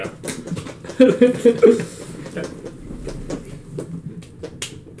Hi,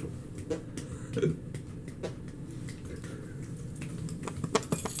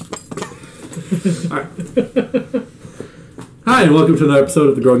 and welcome to another episode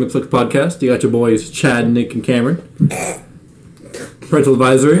of the Growing Up Sucks podcast. You got your boys Chad, Nick, and Cameron. Parental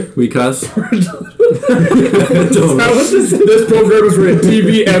advisory, we cuss. This program is rated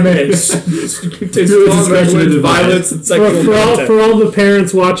TVMA. Violence and sexual content. For all the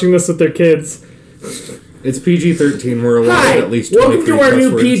parents watching this with their kids. It's PG-13. We're allowed Hi, at least 23 welcome to our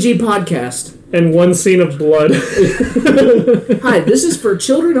new words. PG podcast. And one scene of blood. Hi, this is for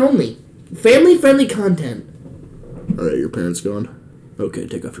children only. Family-friendly content. Alright, your parents gone. Okay,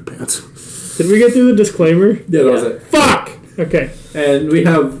 take off your pants. Did we get through the disclaimer? Yeah, that was it. Fuck! Okay. And we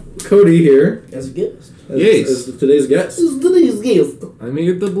have Cody here As a guest. Yes. as today's guest. Today's guest. I'm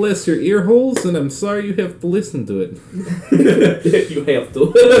here to bless your ear holes, and I'm sorry you have to listen to it. You have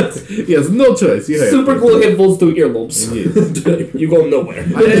to. Yes, no choice. You have Super to. cool headphones through earlobes. Yes. You go nowhere.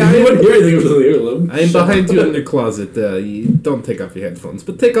 I wouldn't hear anything over the earlobe. I'm behind you in your closet. You don't take off your headphones,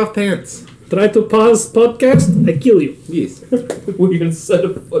 but take off pants. Try to pause podcast, I kill you. Yes. We're gonna set a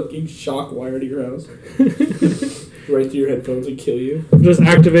fucking shock wire to your house. Right through your headphones and kill you. Just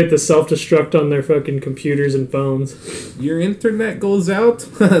activate the self-destruct on their fucking computers and phones. Your internet goes out,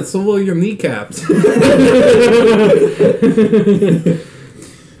 so will your kneecaps.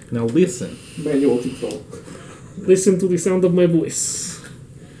 Now listen. Manual control. Listen to the sound of my voice.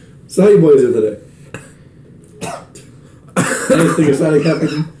 So how you boys are today? Anything exciting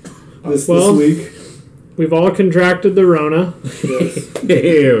happening this week? We've all contracted the Rona.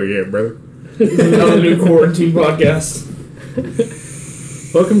 Hell yeah, brother. Another new quarantine podcast.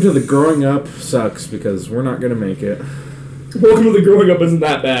 Welcome to the Growing Up Sucks, because we're not going to make it. Welcome to the growing up isn't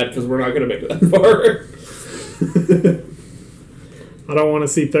that bad because we're not going to make it that far. I don't want to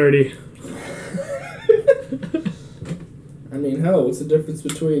see 30. I mean, hell, what's the difference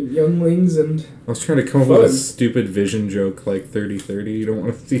between younglings and... I was trying to come up with a stupid vision joke like 30-30. You don't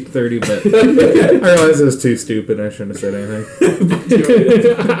want to see 30, but I realized it was too stupid. I shouldn't have said anything.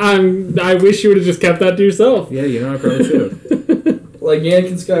 I wish you would have just kept that to yourself. Yeah, you know, I probably should have. Like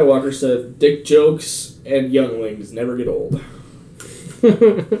Anakin Skywalker said, dick jokes and younglings never get old.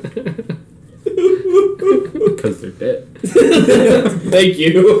 Because they're dead. Thank you.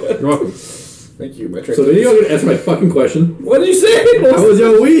 You're welcome. Thank you, my So then you're going to answer my fucking question. What did you say? How was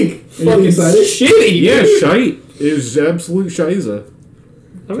your week? Fucking excited? shitty. Yeah, shite. It was absolute shiza.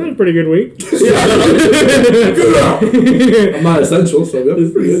 I've had a pretty good week. I'm not essential, so yeah,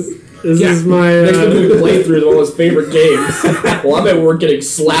 pretty good. This is my... Next time we play through one of his favorite games. Well, I'm at work getting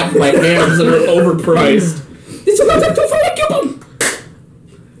slapped by hams that are overpriced. This is not too far, coupon.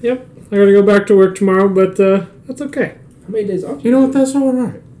 Yep. I gotta go back to work tomorrow, but that's okay. How many days off? You know what? That's all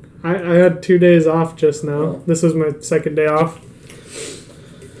right. I had 2 days off just now. Oh. This was my second day off.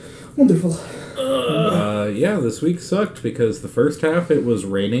 Wonderful. Yeah, this week sucked because the first half it was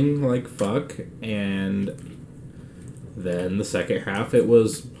raining like fuck, and then the second half it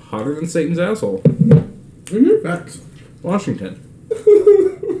was hotter than Satan's asshole. Mm-hmm. Facts. Washington.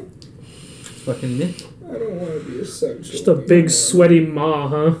 It's fucking Nick. I don't want to be essential. Just a big sweaty maw,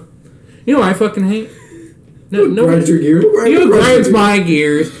 huh? You know what I fucking hate? No, Grinds your gears. you know, grinds my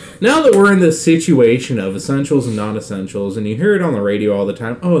gears. Now that we're in this situation of essentials and non-essentials, and you hear it on the radio all the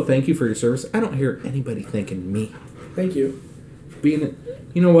time, oh, thank you for your service, I don't hear anybody thanking me. Thank you. You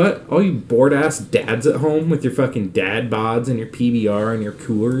know what? All you bored-ass dads at home with your fucking dad bods and your PBR and your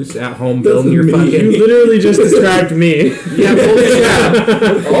coolers at home building your fucking... You literally just described me. Yeah,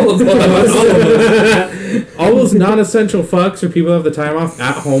 bullshit. All of us. All those non-essential fucks or people who have the time off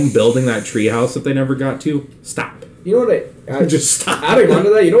at home building that treehouse that they never got to. Stop. You know what I Just stop. adding on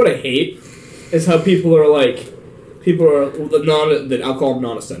to that, you know what I hate? Is how people are like... People are... I'll call them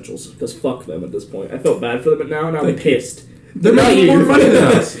non-essentials. Because fuck them at this point. I felt bad for them, but now I'm pissed. They're making more money than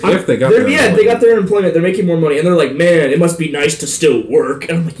us. If they got their they got their employment. They're making more money, and they're like, "Man, it must be nice to still work."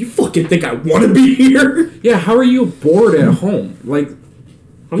 And I'm like, "You fucking think I want to be here?" Yeah, how are you bored at home? Like,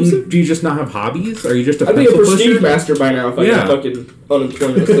 do you just not have hobbies? Are you just a I'd be a pencil prestige pusher? master by now if I got fucking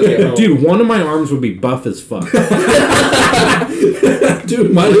unemployment sitting at home. Dude, one of my arms would be buff as fuck.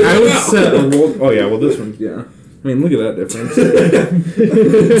 Dude, mine I would set a roll. Oh yeah, well this one, yeah. I mean, look at that difference.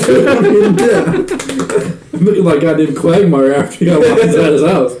 I'm looking like goddamn Quagmire after he got locked inside his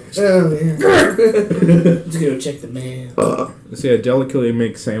house. Oh, yeah. Just gonna check the mail. See, I delicately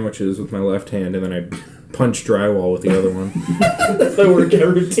make sandwiches with my left hand, and then I punch drywall with the other one. That's my work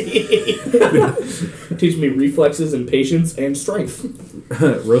guarantee. Teach me reflexes and patience and strength.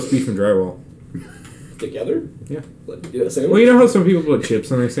 Roast beef and drywall. Together? Like, do that sandwich? Well, you know how some people put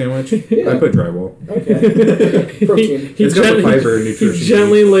chips in their sandwich? Yeah. I put drywall. Okay. Protein. He It's got the gently, fiber and he nutrition.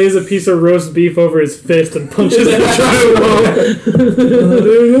 gently lays a piece of roast beef over his fist and punches the drywall.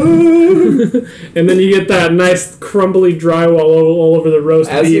 And then you get that nice crumbly drywall all over the roast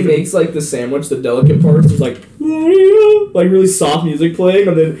As he beef. makes like the sandwich, the delicate parts, there's like really soft music playing,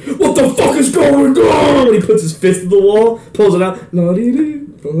 and then what the fuck is going on? And he puts his fist to the wall, pulls it out.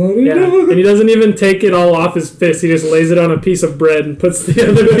 Yeah, and he doesn't even take it all off his fist. He just lays it on a piece of bread and puts the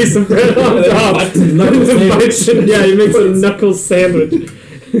other piece of bread on top. Yeah, he makes a knuckle sandwich.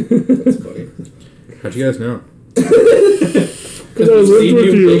 That's funny. How'd you guys know? Because I we've lived seen with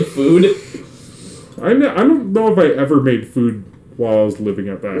you you. make food. I don't know if I ever made food while I was living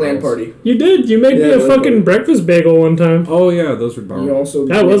at that Land house. party. You did. You made me Yeah, a land fucking party. breakfast bagel one time. Oh, yeah, those were You bomb. also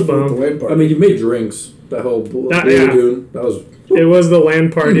That made was food at bomb. the land party. I mean, you made drinks. That whole Blue That- yeah. Lagoon. That was. It was the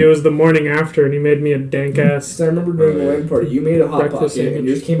land party. It was the morning after, and he made me a dank ass. I remember during the land party, you made a hot Breakfast pocket, and sandwich.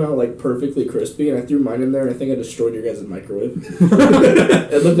 yours came out like perfectly crispy, and I threw mine in there, and I think I destroyed your guys' microwave.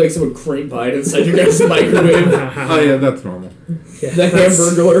 It looked like someone cream pied inside your guys' microwave. Oh, yeah, that's normal. The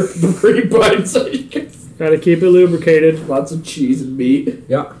hamburger, the cream pie inside your guys'. Gotta keep it lubricated. Lots of cheese and meat.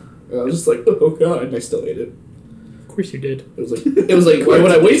 Yeah. And I was just like, oh god, and I still ate it. Of course you did. It was like, why would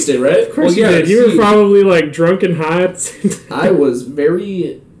I waste it, right? Of course Well, yeah, you did. You see- were probably like drunk and high at the same time. I was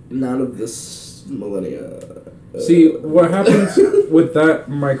very not of this millennia. See, what happens with that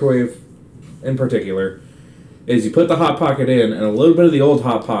microwave in particular is you put the Hot Pocket in, and a little bit of the old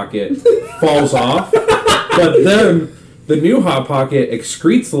Hot Pocket falls off, but then the new Hot Pocket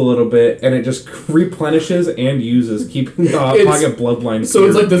excretes a little bit, and it just replenishes and uses, keeping the Hot It's- Pocket bloodline So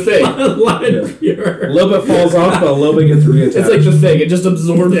it's pure. like the thing. A little bit falls off, but a little bit gets reattached. It's like the thing. It just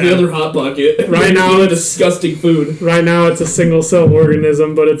absorbs Yeah. the other hot pocket. Right now Eating it's- disgusting food. Right now, it's a single cell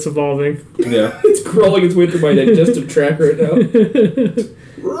organism, but it's evolving. Yeah. It's crawling its way through my digestive tract right now.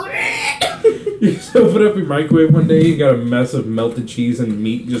 You just open up your microwave one day, you got a mess of melted cheese and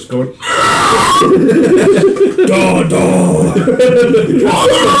meat just going.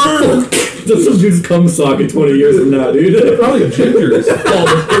 That's some dude's cum socket 20 years from now, dude. Probably gingers.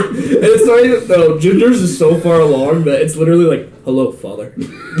 And it's not even no. Ginger's is so far along that it's literally like, "Hello, father.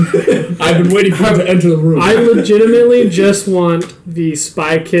 I've been waiting for you to enter the room." I legitimately just want the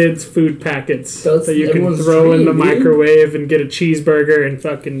Spy Kids food packets That's that you can everyone's throw in the dream, dude. microwave and get a cheeseburger and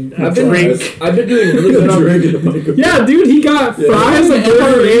fucking a I've been, drink. I've been doing really good on Drink in the microwave. Yeah, dude, he got fries, a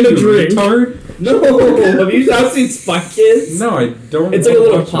burger, and a drink. Retard? No, have you not seen Spy Kids? No, I don't. It's like a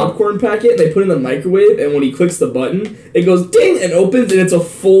little watch it. popcorn packet. They put it in the microwave, and when he clicks the button, it goes ding and opens, and it's a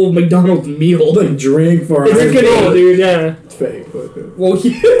full McDonald's meal. Like drink for It's Drink it all, dude, yeah. It's fake. Well,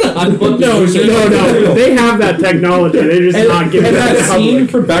 yeah, I'm No, they have that technology. They're just not giving And it to that the scene public.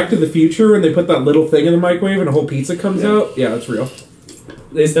 from Back to the Future when they put that little thing in the microwave and a whole pizza comes out? Yeah, that's real.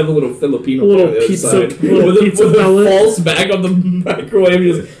 They just have a little Filipino A little guy on the other pizza- side. little with pizza with a pellet. false bag on the microwave.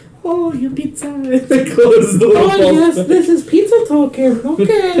 He just, oh, your pizza. They close the little false bag. this is pizza talking.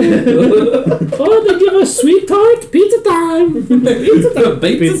 Okay. Oh, they give us sweet tart. Pizza time.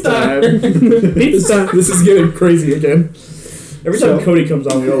 Pizza time. Pizza time. This is getting crazy again. Every time So- Cody comes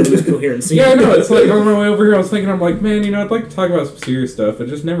on, we all lose coherency. Yeah, I know. It's like on my way over here, I was thinking, I'm like, man, you know, I'd like to talk about some serious stuff. It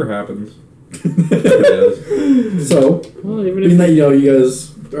just never happens. It does. So, Well, even being if that you know you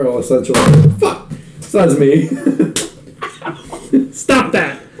guys are all essential. Fuck! Besides me. stop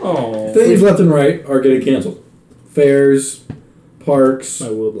that. Oh. Things left and right are getting canceled. Fairs, parks. My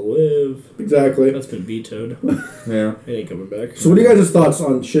will to live. Exactly. That's been vetoed. Yeah. It ain't coming back. So, what are you guys' thoughts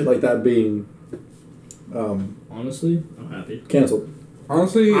on shit like that being Honestly, I'm happy. canceled?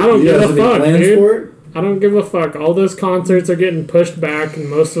 Honestly, I don't You give guys a have any fuck, plans dude. for it? I don't give a fuck. All those concerts are getting pushed back, and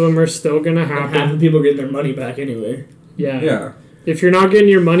most of them are still gonna Half the happen. people are getting their money back anyway. Yeah. yeah. If you're not getting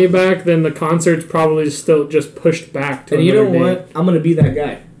your money back, then the concert's probably still just pushed back to And you know another day. what? I'm gonna be that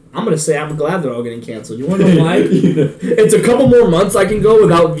guy. I'm gonna say I'm glad they're all getting canceled. You wanna know why? It's a couple more months I can go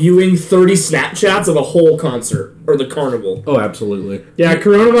without viewing 30 Snapchats of a whole concert or the carnival. Oh, absolutely. Yeah,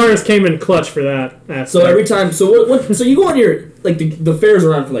 coronavirus came in clutch for that. aspect. So every time, so what? So you go on your like the fair's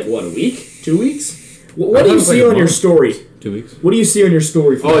around for like what, a week, 2 weeks? What do you It's like see a on your month. story? 2 weeks. What do you see on your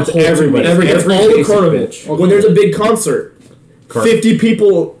story? For Oh, the it's whole 2 everybody. weeks? It's Every all the basic carnival. bitch. When there's a big concert, 50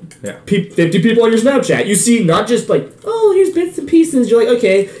 people. Yeah. 50 people on your Snapchat. You see not just like, oh, here's bits and pieces. You're like,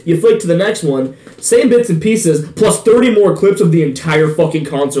 okay. You flick to the next one. Same bits and pieces, plus 30 more clips of the entire fucking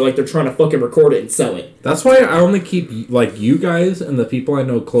concert like they're trying to fucking record it and sell it. That's why I only keep, like, you guys and the people I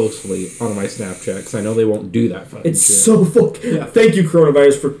know closely on my Snapchat, because I know they won't do that fucking It's shit. so fucking... Yeah. Thank you,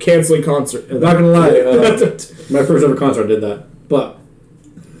 coronavirus, for canceling concert. Not gonna lie, my first ever concert I did that. But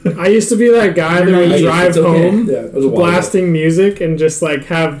I used to be that guy that would drive It's okay. home, Yeah, it was a while ago. blasting music, and just like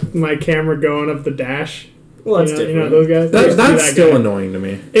have my camera going up the dash. Well, that's you know, different. those guys. I used to be That's that still guy. annoying to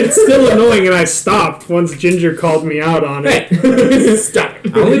me. It's still annoying, and I stopped once Ginger called me out on it. Hey, stop.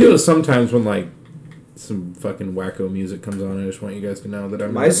 I only do it sometimes when like some fucking wacko music comes on. I just want you guys to know that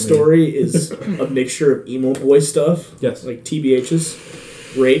I'm My story is a mixture of emo boy stuff, Yes. like TBH's,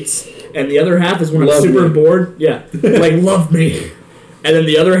 rates, and the other half is when Love I'm super Me. bored. Yeah, like Love Me. And then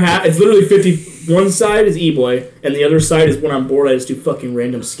the other half, it's literally 50. One side is E-boy, and the other side is when I'm bored, I just do fucking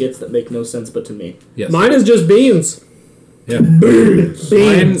random skits that make no sense but to me. Yes. Mine is just beans. Yeah.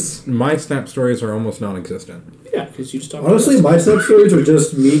 Beans. My snap stories are almost non-existent. Yeah, because you just talk. Honestly, about my snap stories are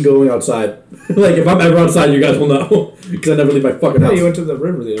just me going outside. Like, if I'm ever outside, you guys will know. Because I never leave my fucking Yeah, house. you went to the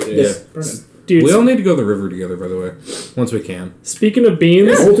river the other day. Yes. Brennan. Dude, We all need to go to the river together, by the way, once we can. speaking of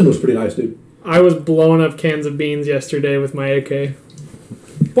beans, Bolton was pretty nice, dude. I was blowing up cans of beans yesterday with my AK.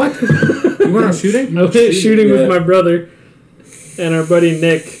 What? You went out shooting? I went shooting Yeah. with my brother and our buddy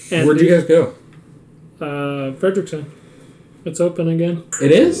Nick. And Where'd you guys go? Frederickson. It's open again.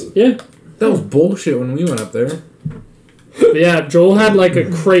 It is? Yeah. That was bullshit when we went up there. But yeah, Joel had like a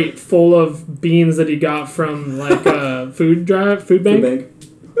crate full of beans that he got from like a food bank. Food bank.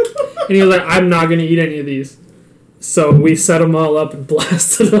 And he was like, I'm not going to eat any of these. So we set them all up and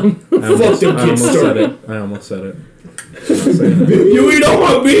blasted them. I almost, them kids said story. it. I almost said it. I'm not saying it. You eat all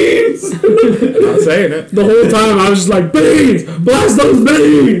my beans! I'm not saying it. The whole time I was just like, beans! Blast those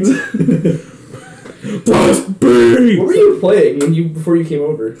beans! Blast beans! What were you playing before you came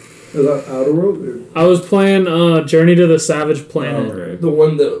over? Is that Outer World? Or? I was playing Journey to the Savage Planet. Okay. The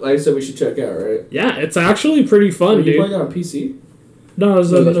one that I said we should check out, right? Yeah, it's actually pretty Are fun, you dude. playing on PC? No, it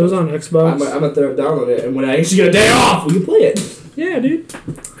was on Xbox. I'm at there download it, and when I actually get a day off, we can play it. Yeah, dude.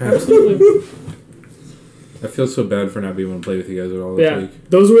 Absolutely. I feel so bad for not being able to play with you guys at all this Yeah, week.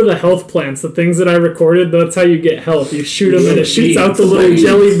 those were the health plants. The things that I recorded, that's how you get health. You shoot them and it shoots out the little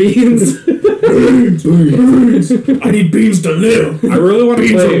jelly beans. I need beans to live. I really want to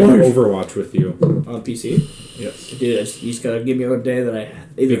Beans play are life. Overwatch with you. On PC? Yes. Dude, you just gotta give me another day that I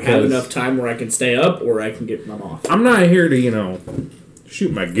either have Because- enough time where I can stay up or I can get them off. I'm not here to,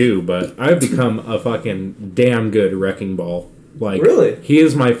 shoot my goo, but I've become a fucking damn good wrecking ball. Like, Really? he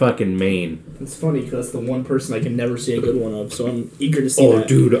is my fucking main. It's funny because that's the one person I can never see a good one of, so I'm eager to see Oh, that.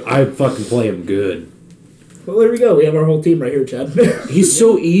 dude, I fucking play him good. Well, there we go. We have our whole team right here, Chad. He's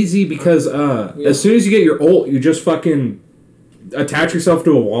so easy because as soon as you get your ult, you just fucking attach yourself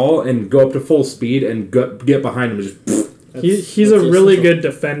to a wall and go up to full speed and get behind him and just He's a That's really essential. good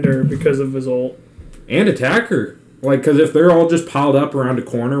defender because of his ult. and attacker. Like, because if they're all just piled up around a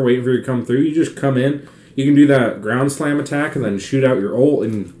corner waiting for you to come through, you just come in. You can do that ground slam attack and then shoot out your ult,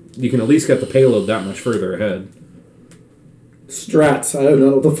 and you can at least get the payload that much further ahead. Strats. I don't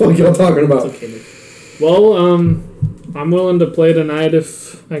know what the fuck y'all talking about. Okay, Nick. Well, I'm willing to play tonight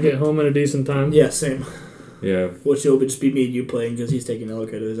if I get home at a decent time. Yeah, same. Yeah. Which will just be me and you playing because he's taking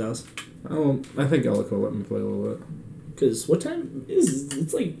Ellico to his house. Oh, I think Ellico let me play a little bit. Because what time is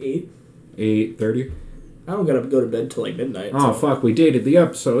it's like 8? 8:30. I don't gotta go to bed till like midnight. Oh fuck, we dated the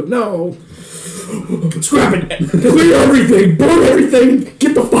episode. No. Scrap it! Clear everything! Burn everything!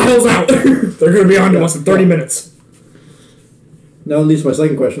 Get the files out! They're gonna be on to us in 30 minutes. Now leads to my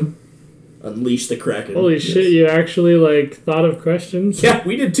second question. Unleash the Kraken. Holy shit, you actually thought of questions? Yeah,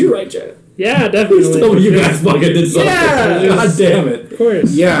 we did too, right, Chad? Yeah, definitely. Tell me you guys fucking did something. Yeah! God damn it. Of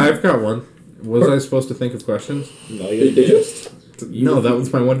course. Yeah, I've got one. Was I supposed to think of questions? No, Did you? No, that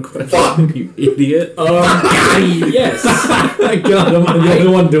was my one question. You idiot. yes. My God, am I the only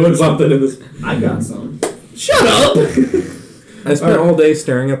one doing something in this? I got some. Shut up! I spent all day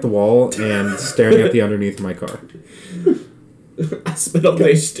staring at the wall and staring at the underneath of my car. I spent all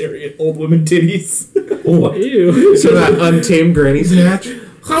day staring at old women titties. Ew. So that untamed granny snatch.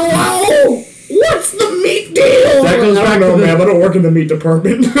 Hello! What's the meat deal? That goes I back don't know, to the- man. I don't work in the meat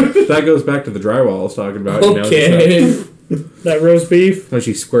department. That goes back to the drywall I was talking about. You know, just Okay. That roast beef, when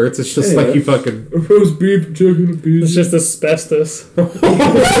she squirts, it's just Yeah. like you fucking. Roast beef, chicken, and peas. it's just asbestos.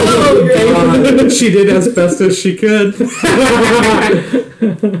 She did as best as she could.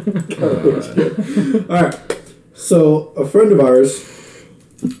 Alright. So, a friend of ours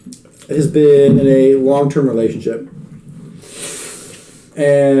has been in a long-term relationship.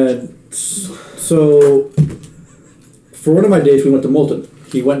 And so, for one of my dates, we went to Moulton.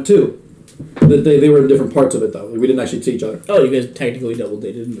 He went too. They were in different parts of it, though. We didn't actually see each other. Oh, you guys technically double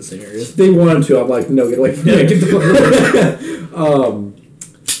dated in the same area. They wanted to. I'm like, no, get away from me. Yeah, get the fuck away.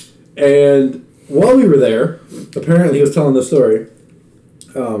 And while we were there, apparently he was telling the story.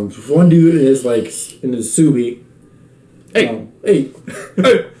 One dude in his Subi. Hey. Hey.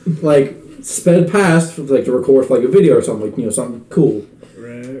 like sped past like to record like a video or something, like something cool.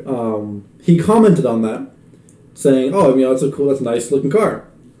 Right. He commented on that, saying, "Oh, that's a nice looking car."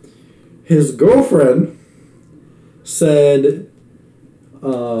 His girlfriend said,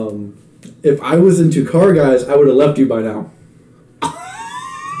 "If I was into car guys, I would have left you by now."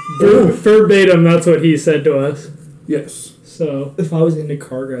 Verbatim, that's what he said to us. Yes. So If I was into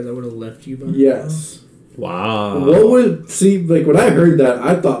car guys, I would have left you. Yes. Wow. What would when I heard that,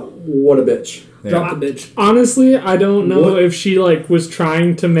 I thought, "What a bitch." Yeah. Drop the bitch. honestly, I don't know What? if she was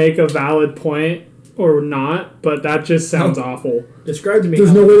trying to make a valid point or not, but that just sounds awful. Describe to me.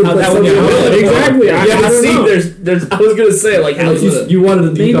 There's no way to how put that would something be out. valid. Exactly. I Yeah, don't see, know. there's. I was gonna say like, how You wanted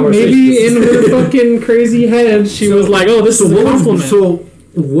to be Maybe in her fucking crazy head, she was like, "Oh, this is a compliment."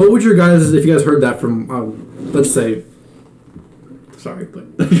 What would your guys, if you guys heard that from, let's say, sorry, but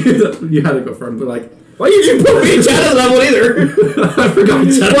you had to go from, but why did you put me in Chad's level either? I forgot.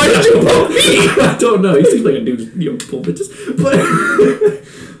 Why did you poke me? I don't know. He seems like a dude, pull bitches, but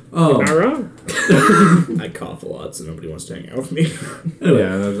Not wrong. I cough a lot, so nobody wants to hang out with me. anyway.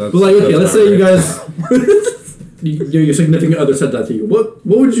 Yeah, that's, But okay, let's that's say not you right. guys, your significant other said that to you. What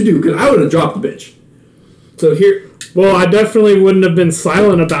would you do? Because I would have dropped the bitch. So here, Well, I definitely wouldn't have been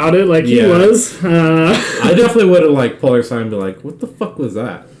silent about it like he Yeah. was. I definitely would have pulled her aside and be like, "What the fuck was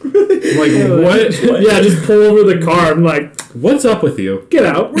that? What? Yeah, just pull over the car. I'm like, What's up with you?" get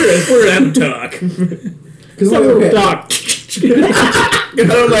out. we're gonna have a talk. Because okay, Doc. Get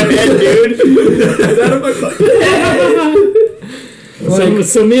out of my head, dude. Get out of my fucking head.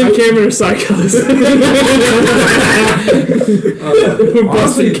 So me and Cameron are psychos. We're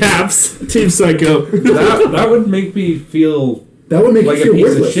busting caps. Team Psycho. That would make me feel that would make like you a feel piece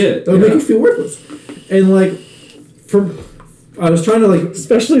of worthless. shit. That would make Yeah. you feel worthless. And I was trying to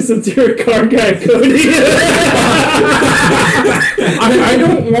Especially since you're a car guy, Cody. I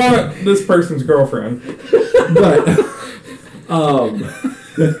don't want this person's girlfriend. but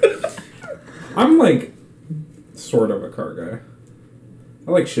I'm sort of a car guy.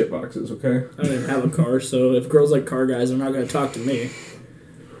 I like shit boxes, okay? I don't even have a car, so if girls like car guys, they're not gonna talk to me.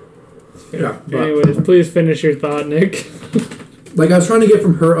 yeah. But, Anyways, please finish your thought, Nick. I was trying to get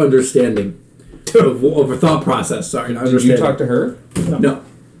from her understanding of her thought process. Sorry, not Did you understanding. talk to her? No.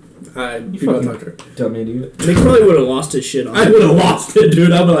 I do not talk to her. Dumb idiot. Nick probably would have lost his shit on I it. would have lost it,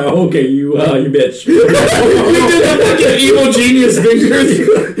 dude. I'd be like, okay, you bitch. You did have fucking evil genius fingers.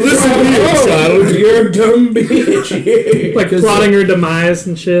 Listen to me, child. You're a dumb bitch. Plotting her demise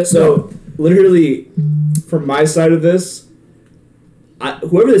and shit. So, literally, from my side of this,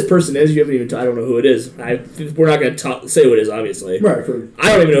 whoever this person is, you haven't even. I don't know who it is. We're not going to say who it is, obviously. Right. I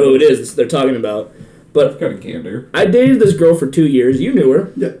don't even know who it is they're talking about. But Got a gander. I dated this girl for 2 years. You knew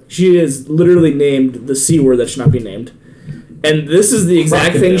her. Yeah. She is literally named the C word that should not be named. And this is the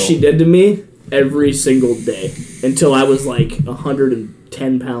exact thing she did to me every single day until I was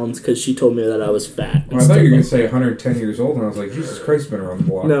 110 pounds because she told me that I was fat. Well, I thought you were going to say 110 years old, and I was like, Jesus Christ, been around the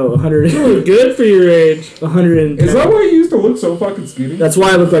block. No, 100. You look good for your age. 110. Is that why you used to look so fucking skinny? That's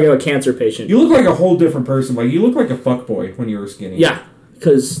why I look like I'm a cancer patient. You look like a whole different person. You look like a fuckboy when you were skinny. Yeah,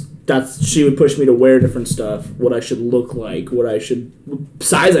 because she would push me to wear different stuff, what I should look like,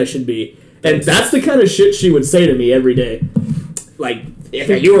 size I should be, and that's the kind of shit she would say to me every day.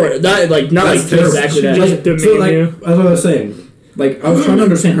 If you were not That's terrible. exactly that. Just demean you. As I was saying, I was trying to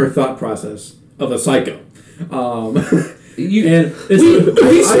understand her thought process of a psycho. You, And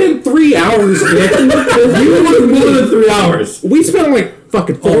we spent 3 hours, Nick. you were more than 3 hours. We spent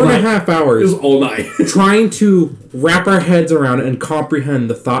fucking All 4.5 night. It hours was all night. trying to wrap our heads around and comprehend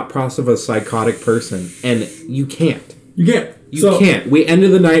the thought process of a psychotic person, and you can't. You can't. You can't. We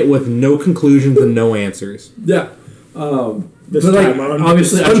ended the night with no conclusions and no answers. Yeah. This but time on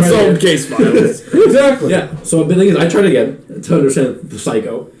obviously, I tried unsolved again. case files. Exactly. Yeah. So the thing is, I tried again to understand the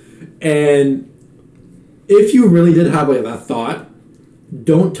psycho, and if you really did have that thought,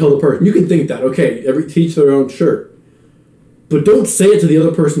 don't tell the person. You can think that, okay, teach their own, sure, but don't say it to the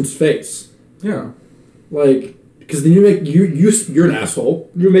other person's face, Yeah. because then you're an asshole,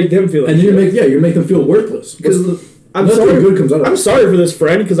 You make them feel like and then shit. you make them feel worthless. I'm nothing sorry. good comes out of I'm it. sorry for this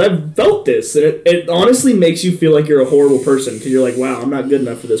friend because I've felt this, and it honestly makes you feel like you're a horrible person because you're like, wow, I'm not good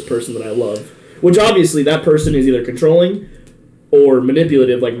enough for this person that I love. Which obviously that person is either controlling or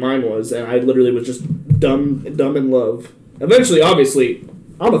manipulative, like mine was, and I literally was just dumb in love. Eventually, obviously,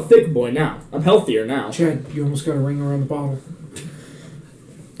 I'm a thick boy now. I'm healthier now. Chad, you almost got a ring around the bottle.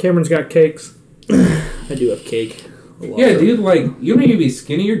 Cameron's got cakes. I do have cake. A lot. Yeah, dude, you don't need to be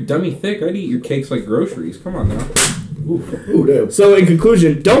skinny. You're dummy thick. I'd eat your cakes like groceries. Come on now. Ooh, damn. So in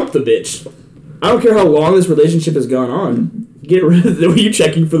conclusion, dump the bitch. I don't care how long this relationship has gone on. get rid of? Were you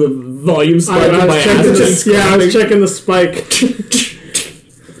checking for the volume spike? I was checking the spike.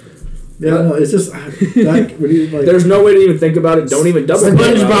 Yeah, no, it's just that, when you, like, There's no way to even think about it. Don't even double think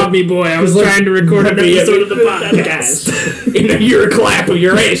about SpongeBob it. me boy, I was trying to record an episode of the podcast. And your clap of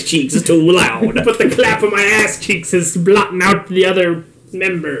your ass cheeks is too loud. But the clap of my ass cheeks is blotting out the other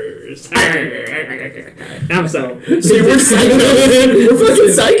members. I'm sorry. See, we're psychos. We're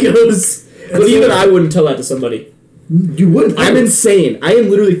fucking psychos. But even I wouldn't tell that to somebody. you wouldn't. I'm insane. I am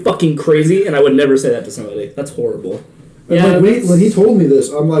literally fucking crazy, and I would never say that to somebody. That's horrible. And Yeah, like, when he told me this,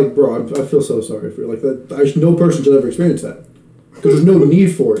 I'm like, bro, I feel so sorry for you. Like that. No person should ever experience that because there's no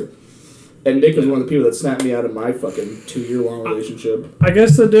need for it. And Nick is one of the people that snapped me out of my fucking 2-year-long relationship. I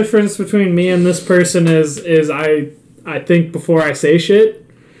guess the difference between me and this person is I think before I say shit.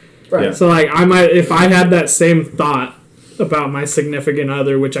 Right. Yeah. So like I might, if I had that same thought about my significant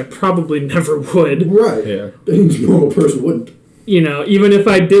other, which I probably never would, Right. Yeah. A normal person wouldn't. you know, even if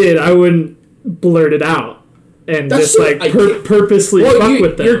I did, I wouldn't blurt it out and That's just what like I- purposely fuck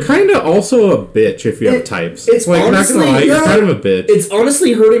with them. You're kind of also a bitch if you have types. it's like, honestly- not gonna lie, you're yeah. kind of a bitch. It's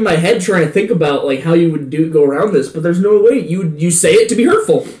honestly hurting my head trying to think about like how you would go around this, but there's no way you say it to be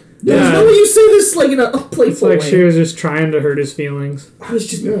hurtful. There's Yeah. no way you say this like in a playful It's like way. she was just trying to hurt his feelings. I was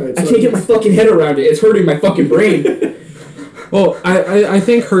just Yeah, it's I like- can't get my fucking head around it. It's hurting my fucking brain. Well, I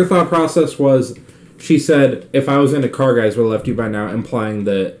think her thought process was, she said, if I was into car guys, would have left you by now, implying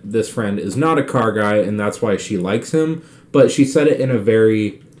that this friend is not a car guy, and that's why she likes him. But she said it in a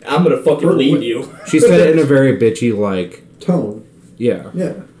very, I'm gonna fucking leave you. she said it in a very bitchy, like, Tone. yeah.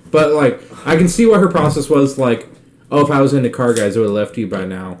 Yeah. But, like, I can see what her process was, like, oh, if I was into car guys, I would have left you by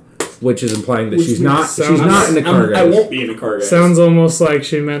now. Which is implying that Which she's makes not sense. into car guys. I won't be in a car guys. Sounds almost like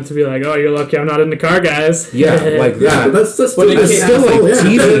she meant to be like, "Oh, you're lucky I'm not into car guys." Yeah, like Yeah, that. but that's But it that's can't- still like yeah.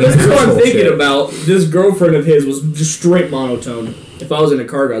 teasing. That's what I'm Bullshit. thinking about. This girlfriend of his was just straight monotone. If I was in a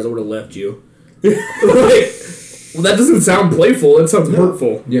car guys, I would have left you. Like, well, that doesn't sound playful. That sounds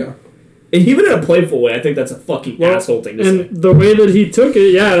hurtful. Yeah. And even in a playful way, I think that's a fucking Well, asshole thing to say. And the way that he took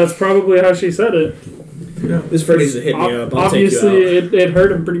it, yeah, that's probably how she said it. This friend needs to hit me up. I'll Obviously, take you out. it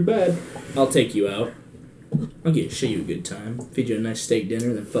hurt him pretty bad. I'll take you out. I'll show you a good time. Feed you a nice steak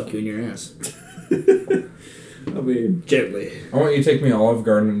dinner, then fuck you in your ass. I mean, Gently. I want you to take me to Olive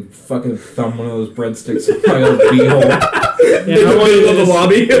Garden and fucking thumb one of those breadsticks in my old beehole. Yeah, I want you to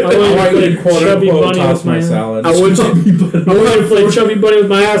lobby. I I want you to play quote Chubby unquote Bunny toss with my my salad. I want you. I want to play Chubby Bunny with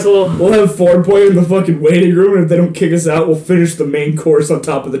my asshole. We'll have Ford Boy in the fucking waiting room, and if they don't kick us out, we'll finish the main course on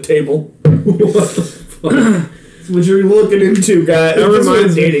top of the table. What you're looking into, guys? That This is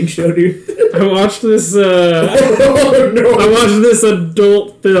reminds a me. dating show, dude. I watched this. Oh no! I watched this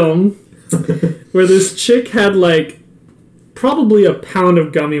adult film where this chick had like probably a pound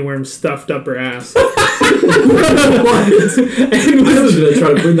of gummy worms stuffed up her ass. I was gonna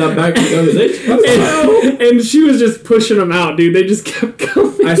try to bring that back to the conversation. And she was just pushing them out, dude. They just kept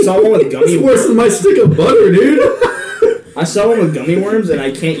coming. I saw one with gummy It's worms. worse than my stick of butter, dude. I saw one with gummy worms, and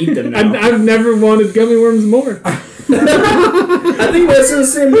I can't eat them now. I've never wanted gummy worms more. I think that's the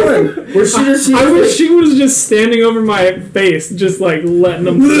same one. Where she I wish she was just standing over my face, just like letting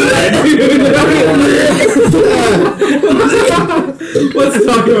them slide. Let's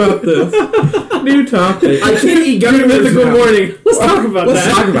talk about this. New topic. I can't eat gummy worms Mythical now. morning. Let's talk about Let's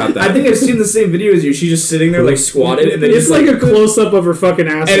that. talk about that. I think I've seen the same video as you. She's just sitting there like squatted, and then It's just like a close up of her fucking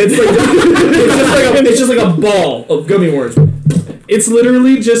ass. and it's just like a ball of gummy worms. It's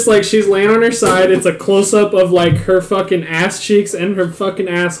literally just like she's laying on her side. It's a close up of like her fucking ass cheeks and her fucking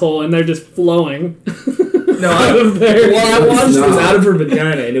asshole, and they're just flowing No, out of there. Well, I watched it was No. out of her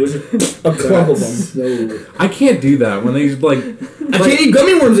vagina, and it was just a clump of them. No. I can't do that when they like. I can't eat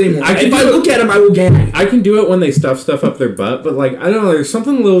gummy worms anymore. I can If I do it- look at them, I will gag. I can do it when they stuff stuff up their butt, but like I don't know. There's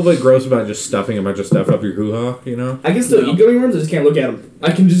something a little bit gross about just stuffing a bunch of stuff up your hoo ha. You know. I can still eat gummy worms. I just can't look at them.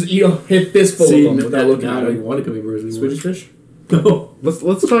 I can just eat a fistful See, of them without looking now at I don't them. want to gummy bears anymore. Swedish fish? No.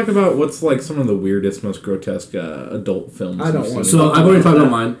 Let's talk about what's like some of the weirdest, most grotesque adult films. I don't you've want seen. So I've already talked about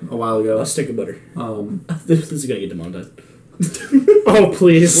mine a while ago. A stick of butter. This This is gonna get demonetized. Oh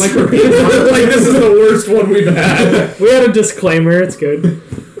please! Like this is the worst one we've had. We had a disclaimer. It's good. no,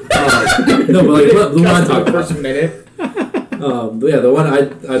 but like the one I talked about. First minute. But yeah, the one I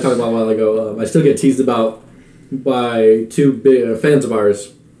talked about a while ago. I still get teased about by two big fans of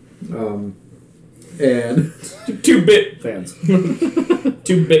ours, and 2-bit fans.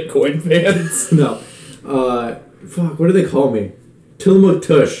 2 Bitcoin fans. no, fuck, what do they call me? Tillamook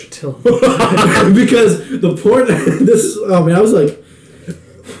Tush. Because the porn. This is. I mean, I was like,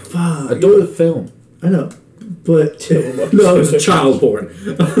 fuck. adult film. I know, But no, it was child porn.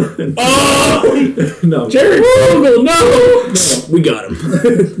 Oh! No, Jerry Vogel, no! We got him.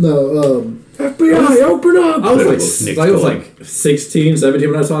 no. FBI, open up! I was like 16, 17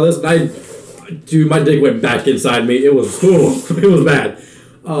 when I saw this, and dude, my dick went back inside me. It was, it was bad.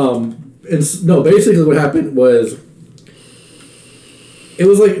 No, basically what happened was, it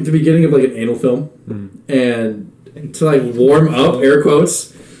was like the beginning of like an anal film, and to like warm up, air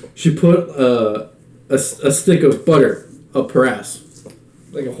quotes, she put a stick of butter up her ass.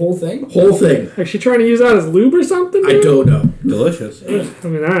 Like a whole thing? Whole thing. Is she trying to use that as lube or something? I don't know. Delicious. I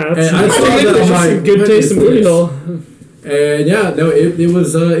mean, that's And I saw that on my good taste in booty hole. And yeah, no, it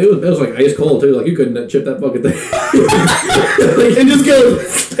was like ice cold too. Like you couldn't chip that fucking thing. It just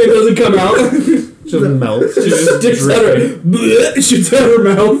goes. It doesn't come out. Just melts. Just sticks out her. Shoots out her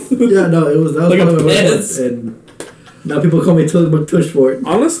mouth. Yeah, no, that was Like one a of my pez. and now people call me Tush for it.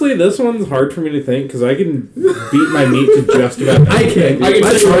 Honestly, this one's hard for me to think because I can beat my meat to just about. I can't. I can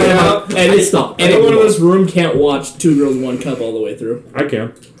I tell you tried right it now, out. I stopped. anyone in this room can't watch Two Girls, One Cup all the way through. I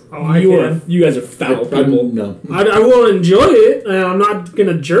can. Oh, I you can. You guys are foul people. No. I will enjoy it. I'm not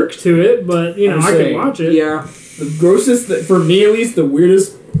gonna jerk to it, but you know I'm I saying, can watch it. Yeah. The grossest, for me at least, the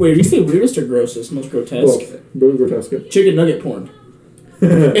weirdest. Wait, did you say weirdest or grossest? Most grotesque? Both grotesque. Chicken nugget porn.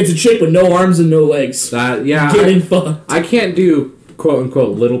 It's a chick with no arms and no legs. That Getting fucked. I can't do quote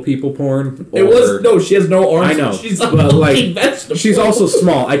unquote little people porn. It was no. She has no arms. I know, She's a but, like, fucking vegetable. She's also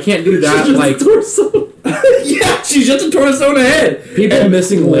small. I can't do that. She's just Like a torso. Yeah, she's just a torso and a head. people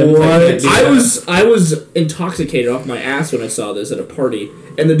missing limbs. I can't do that. I was intoxicated off my ass when I saw this at a party,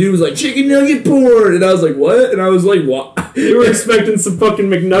 and the dude was like, "Chicken nugget porn," and I was like, "What?" And I was like, "What?" You were expecting some fucking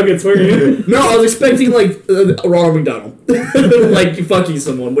McNuggets, weren't you? No, I was expecting like Ronald McDonald, like fucking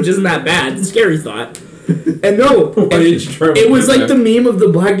someone, which isn't that bad. It's a scary thought. And no, Why did you try it was with like that? the meme of the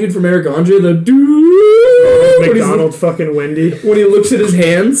black dude from Eric Andre, the dude when he's- McDonald fucking Wendy. when he looks at his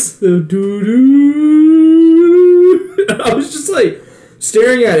hands, the doo-doo. I was just like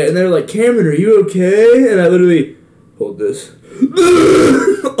staring at it, and they're like, "Cameron, are you okay?" And I literally hold this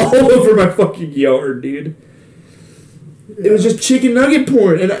all over my fucking yard, dude. It was just chicken nugget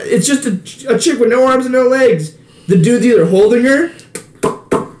porn, and it's just a chick with no arms and no legs. The dude's either holding her,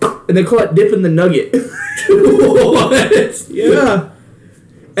 and they call it dipping the nugget. What? Yeah.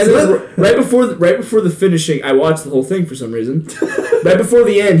 And then right before the finishing, I watched the whole thing for some reason. Right before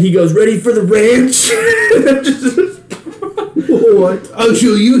the end, he goes, "Ready for the ranch?" What? I'll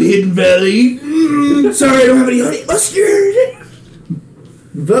show you Hidden Valley. Sorry, I don't have any honey mustard.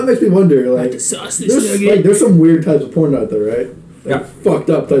 That makes me wonder. Like, Sauce there's some weird types of porn out there, right? Like, Yeah. fucked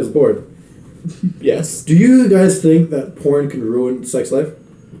up types of porn. Yes. Do you guys think that porn can ruin sex life?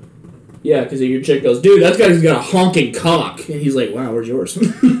 Yeah, because your chick goes, "Dude, that guy's got a honking cock," and he's like, "Wow, where's yours?"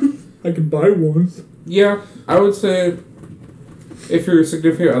 I could buy one. Yeah, I would say if your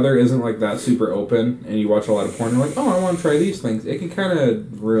significant other isn't like that super open and you watch a lot of porn, you're like, "Oh, I want to try these things." It can kind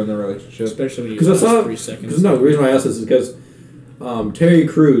of ruin the relationship. Especially when you Because I saw. 3 seconds. Because no, the reason why I asked this is because Terry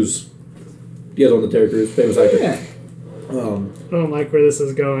Crews. You guys know the Terry Crews, famous actor. Yeah. I don't like where this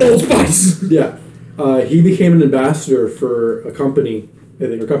is going. Old Spice. Yeah. He became an ambassador for a company, I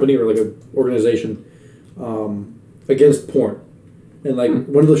think, or like an organization, against porn. And like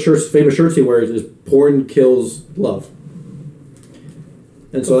one of the famous shirts he wears is "Porn kills love."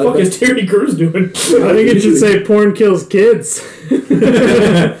 And so What the fuck is Terry Crews doing? I think it should say porn kills kids.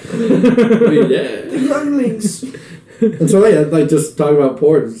 yeah. Younglings. And so yeah, like just talking about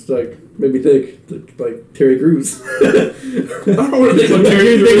porn, it's like made me think like Terry Crews. I don't want to think about Are Terry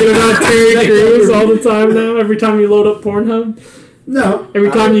you thinking Crews. about Terry Crews all the time now? Every time you load up Pornhub? No. Every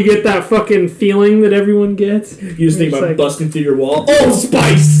time you get that fucking feeling that everyone gets? You just think It's about like- busting through your wall. Old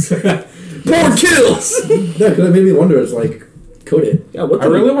Spice. Porn kills. Yeah, because it made me wonder. It's like code it. Yeah, what I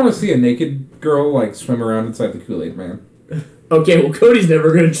really want to see a naked girl like swim around inside the Kool-Aid Man. Okay, well, Cody's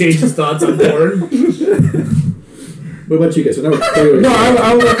never gonna change his thoughts on porn. What about you guys? So now No,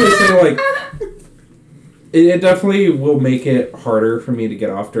 I would definitely say like it definitely will make it harder for me to get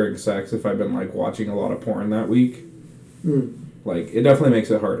off during sex if I've been like watching a lot of porn that week. Like it definitely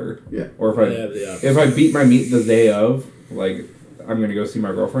makes it harder. Yeah. Or Yeah. if I beat my meat the day of, like I'm gonna go see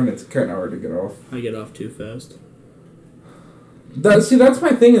my girlfriend, it's kind of hard to get off. I get off too fast. That's my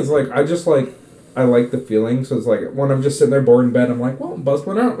thing. Is like I like the feeling. So it's like when I'm just sitting there bored in bed, I'm like, well, bust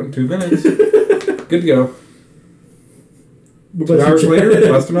one out in 2 minutes. Good to go. 2 hours later,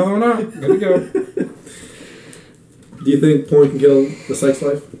 bust another one out. Good to go. Do you think porn can kill the sex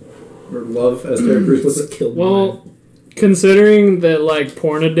life or love, as Terry Crews puts it? Killed Well, considering that like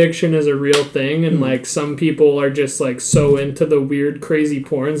porn addiction is a real thing and like some people are just like so into the weird crazy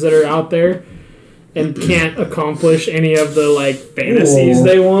porns that are out there, and can't accomplish any of the like fantasies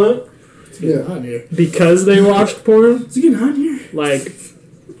they want Yeah. On here. because they watched porn. Is it getting hot in here? Like,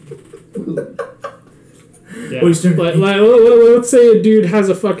 yeah. What are you staring at? Let's say a dude has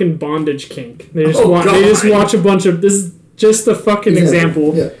a fucking bondage kink. They just Oh, they just God. watch a bunch of this. Is just a fucking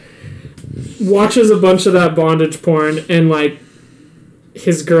example. Yeah. Watches a bunch of that bondage porn and like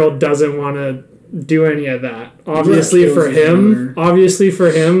his girl doesn't want to do any of that. Obviously kills for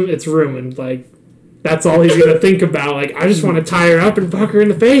his him, it's ruined. Like that's all he's gonna think about. Like I just want to tie her up and fuck her in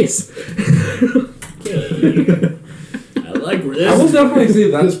the face. I like where I will this. definitely say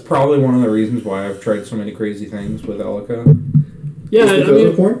that's probably one of the reasons why I've tried so many crazy things with Elika. Yeah, Just I because mean,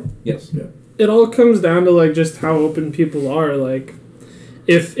 of porn? Yes. it all comes down to like just how open people are. Like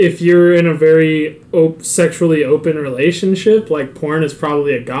if you're in a very sexually open relationship, like porn is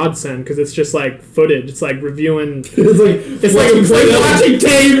probably a godsend because it's just like footage. It's like reviewing. It's like a playbook. Watching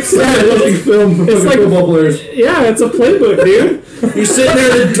tapes. Yeah, it's like film for It's fucking like- football players. Yeah, it's a playbook, dude. You're sitting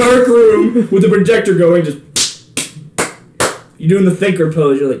there in a dark room with the projector going, just. You're doing the thinker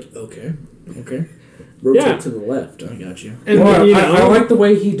pose. You're like, okay. Rotate Yeah. to the left. I got you. And Well, you I know, like the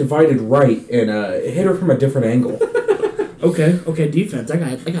way he divided right and hit her from a different angle. Okay, defense. I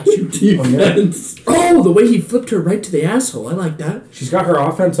got you. Defense. Oh, the way he flipped her right to the asshole. I like that. She's got her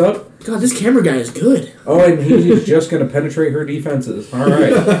offense up. God, this camera guy is good. Oh, and he's just going to penetrate her defenses. All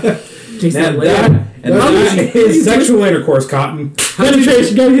right. Takes Now that leg. that is sexual intercourse, Cotton.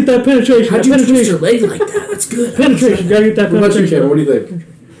 penetration. Gotta get that penetration. How'd you twist penetration? her leg like that? That's good. Penetration. Gotta get that What about you, penetration. Cameron? What do you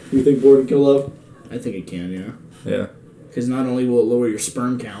think? Do you think porn can kill love? I think it can, yeah. Yeah. Because not only will it lower your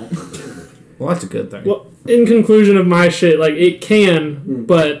sperm count. Well, that's a good thing. Well, in conclusion of my shit, like it can,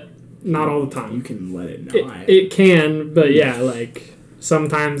 but not all the You time. can let it It, die. it can, but yeah, like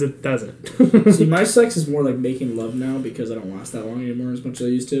sometimes it doesn't. See, my sex is more like making love now because I don't last that long anymore as much as I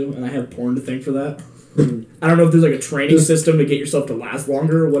used to, and I have porn to thank for that. I don't know if there's like a training system to get yourself to last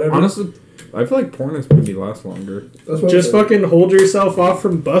longer or whatever. Honestly, I feel like porn is going to be last longer. That's what Just I'm saying. fucking hold yourself off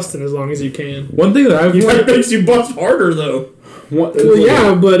from busting as long as you can. One thing that I've That makes you bust harder though. Well, Well,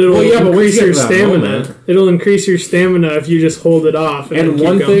 yeah, but it'll Well, yeah, but when you increase get your to that stamina. moment- It'll increase your stamina if you just hold it off. And then keep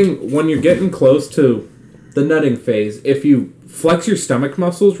one going. thing, when you're getting close to the nutting phase, if you flex your stomach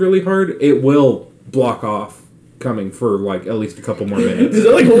muscles really hard, it will block off coming for like at least a couple more minutes. Is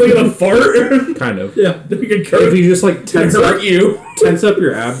that like holding in a fart? Kind of. Yeah. We can If curve you just like tense hurt up, you. tense up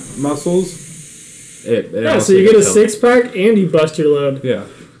your ab muscles, it Yeah, so honestly you get a does help. 6-pack and you bust your load. Yeah.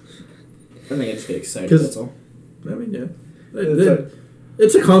 I think I just get excited. 'Cause- That's all. I mean, yeah.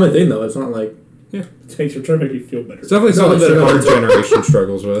 It's a common thing, though. It's not like... Thanks for trying to make me feel better. It's definitely No, something that sure. our generation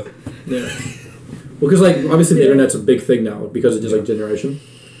struggles with. Yeah. Well, because, like, obviously the internet's a big thing now because of just, like, generation.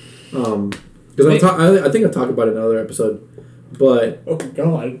 Because I think I've talked about it in another episode. But Oh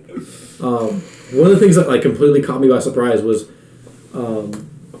God. one of the things that, like, completely caught me by surprise was...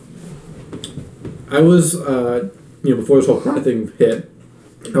 I was, before this whole Corona thing hit,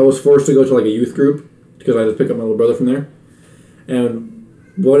 I was forced to go to, like, a youth group because I had to pick up my little brother from there. And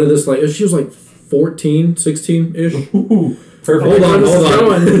one of this, like, she was, like, 14, 16-ish. Perfect. Hold on, Where this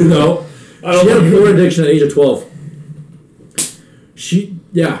hold is on. No. She had a porn addiction at the age of 12.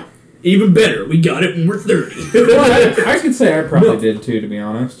 Yeah. Even better, we got it when we're 30. Well, I could say I probably did too, to be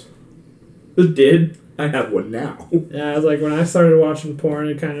honest. Did? I have one now. Yeah, I was like when I started watching porn,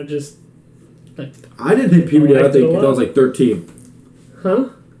 it kind of just like, I didn't hit puberty, I liked it think, a until I was lot. like 13. huh?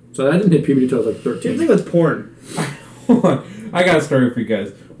 So I didn't hit puberty until I was like Same 13. thing with porn. Hold on. I got a story for you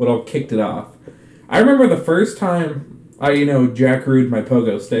guys. What all kicked it off. I remember the first time I, Jack Rude my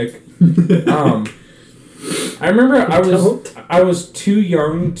pogo stick. I remember I was too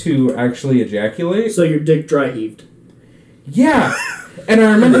young to actually ejaculate. So your dick dry heaved. Yeah. And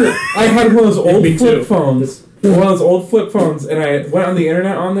I remember I had one of those old Me flip too. phones. One of those old flip phones, and I went on the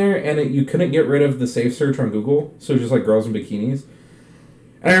internet on there, and you couldn't get rid of the safe search on Google, so it was just like girls in bikinis.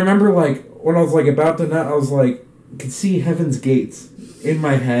 And I remember like when I was like about to nut, I was like, I could see Heaven's Gates in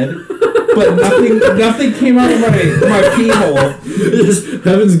my head, but nothing came out of my pee hole. Just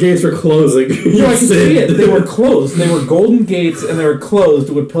Heaven's gates were closing. No, I could see it. They were closed. They were golden gates, and they were closed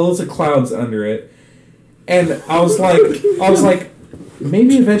with pillows of clouds under it. And I was like,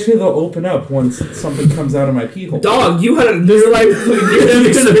 maybe eventually they'll open up once something comes out of my pee hole. Dog, you had a you're like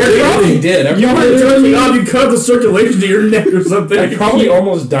They probably did. You had you cut the circulation to your neck or something. I probably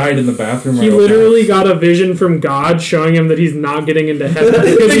almost died in the bathroom. He my whole literally got a vision from God showing him that he's not getting into heaven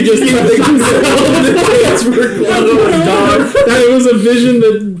because he just that it was a vision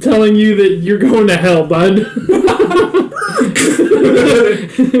that telling you that you're going to hell, bud.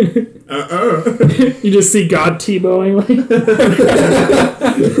 You just see God T-bowing like.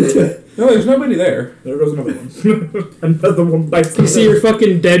 No, there's nobody there. There goes another one. Another one bites You see your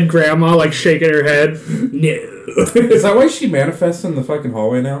fucking dead grandma like shaking her head. No. Is that why she manifests in the fucking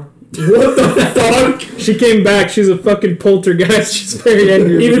hallway now? What the fuck? She came back. She's a fucking poltergeist. She's very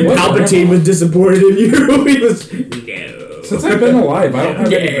angry. Even What Palpatine grandma? was disappointed in you. He was no. Since I've been alive, I don't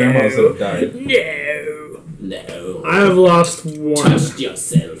have any grandmas that have died. No. No. I have lost one. Touched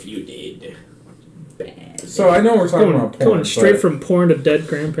yourself, you did. Bad. So I know we're talking about porn. Going straight but- from porn to dead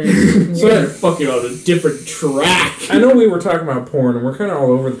grandparents. So you're fucking on a different track. I know we were talking about porn, and we're kind of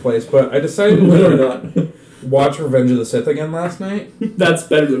all over the place, but I decided No, we're to not. watch Revenge of the Sith again last night. That's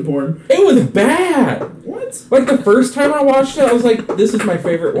better than porn. It was bad! What? Like, the first time I watched it, I was like, this is my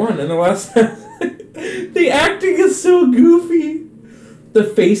favorite one. And the last time, the acting is so goofy. The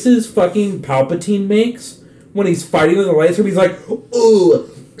faces fucking Palpatine makes when he's fighting with the lightsaber, he's like, ooh,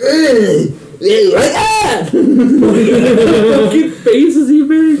 fucking faces he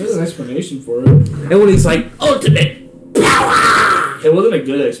makes. There's an explanation for it. And when he's like, Ultimate power! It wasn't a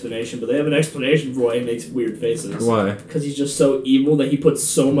good explanation, but they have an explanation for why he makes weird faces. why? Because he's just so evil that he puts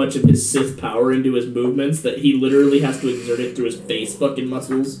so much of his Sith power into his movements that he literally has to exert it through his face fucking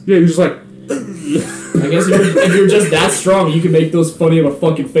muscles. Yeah, you're just like, I guess if you're just that strong, you can make those funny of a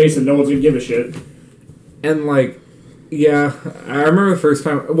fucking face and no one's gonna give a shit. And like, yeah, I remember the first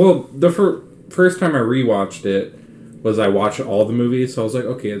time. Well, the first time I rewatched it was I watched all the movies, so I was like,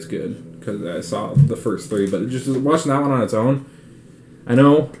 okay, it's good because I saw the first three. But just watching that one on its own, I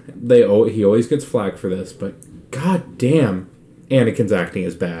know he always gets flack for this, but god damn, Anakin's acting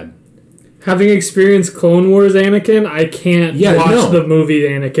is bad. Having experienced Clone Wars Anakin, I can't Yeah, watch no. the movie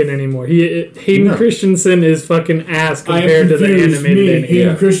Anakin anymore. Hayden No. Christensen is fucking ass compared to the animated Anakin.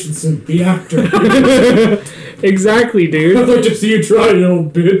 Yeah. Christensen, the actor. Exactly, dude. I'd like to see you try, you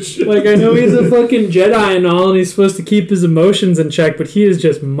old bitch. Like, I know he's a fucking Jedi and all, and he's supposed to keep his emotions in check, but he is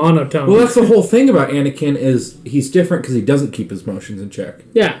just monotone. Well, that's the whole thing about Anakin is he's different because he doesn't keep his emotions in check.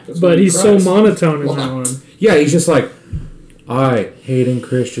 yeah, That's but what he he's so cries. monotone in that What? one. Yeah, he's just like, I, Hayden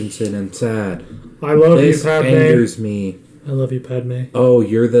Christensen, am sad. I love This you, Padme. angers me. I love you, Padme. Oh,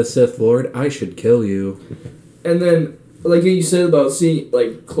 you're the Sith Lord? I should kill you. And then, like you said about seeing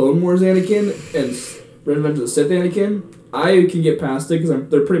like Clone Wars Anakin and Revenge of the Sith Anakin, I can get past it because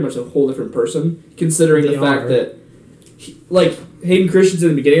they're pretty much a whole different person. Considering They the fact are. that, like Hayden Christensen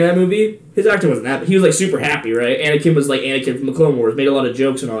in the beginning of that movie, his acting wasn't that. He was like super happy, right? Anakin was like Anakin from the Clone Wars, made a lot of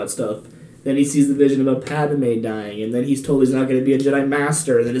jokes and all that stuff. Then he sees the vision about Padme dying, and then he's told he's not going to be a Jedi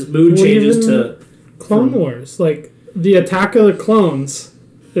Master, and then his mood Well, changes even- to Clone Wars. Like, the Attack of the Clones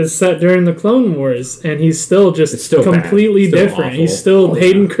is set during the Clone Wars, and he's still just It's still bad. completely Still different. awful. He's still Oh, yeah.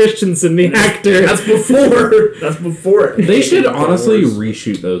 Hayden Christensen, the actor. That's before. That's before. They should Clone honestly Wars.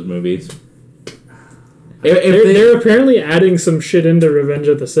 reshoot those movies. They're apparently adding some shit into Revenge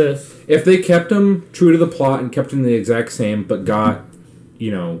of the Sith. If they kept them true to the plot and kept them the exact same, but got,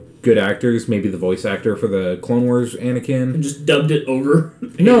 good actors, maybe the voice actor for the Clone Wars Anakin. and just dubbed it over.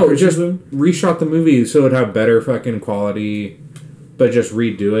 No, Hayden just Christensen. reshot the movie so it'd have better fucking quality, but just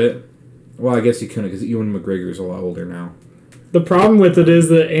redo it. Well, I guess you couldn't because Ewan McGregor's a lot older now. The problem with it is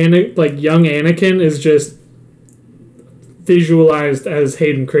that young Anakin is just visualized as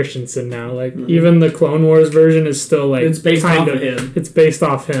Hayden Christensen now. Like, even the Clone Wars version is still like It's based kind off of of him, It's based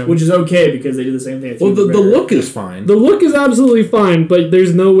off him. which is okay because they did the same thing. Well, the look is fine. The look is absolutely fine, but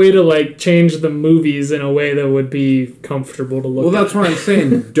there's no way to like change the movies in a way that would be comfortable to look Well, at. that's why I'm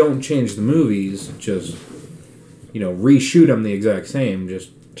saying don't change the movies. Just, reshoot them the exact same.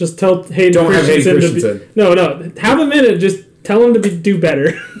 Just tell Hayden Don't have Hayden Christensen to be... Christensen. No, have him in it. Just tell him to do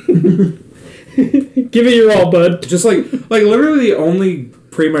better. Give it your all, bud. Just like literally the only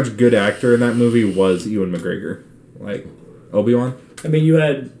pretty much good actor in that movie was Ewan McGregor. Like, Obi-Wan. I mean, you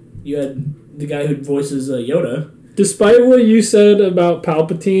had the guy who voices Yoda. Despite what you said about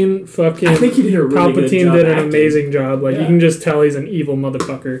Palpatine, fucking I think he did a really Palpatine good job did an acting. amazing job. Like, you Yeah. can just tell he's an evil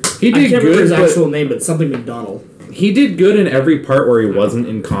motherfucker. He I did can't remember good, his but actual name, but something McDonald. he did good in every part where he wasn't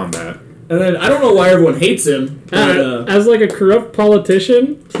in combat. And then I don't know why everyone hates him. But, As like a corrupt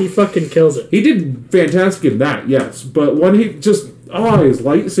politician, he fucking kills it. he did fantastic in that, yes. But when he just, his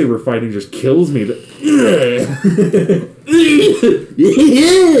lightsaber fighting just kills me. well,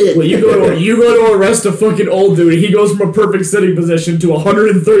 you go to arrest a fucking old dude. He goes from a perfect sitting position to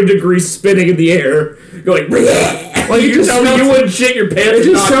 130 degrees spinning in the air, going. Like you just tell me sounds you wouldn't shit your pants. It and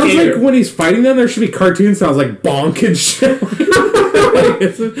just not sounds care. like when he's fighting them, there should be cartoon sounds like bonk and shit.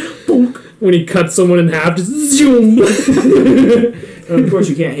 Bonk. When he cuts someone in half, just zoom. And of course,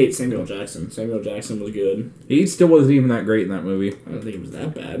 you can't hate Samuel Jackson. Samuel Jackson was good. He still wasn't even that great in that movie. I don't think it was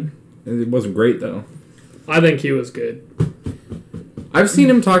that bad. It wasn't great though. I think he was good. I've seen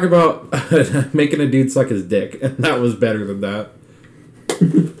him talk about making a dude suck his dick, and that was better than that.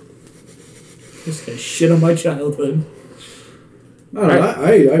 This guy shit on my childhood. I don't know.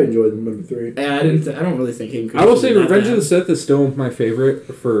 I enjoyed number 3. And I don't really think Hayden I will say Christensen Revenge that of the Sith is still my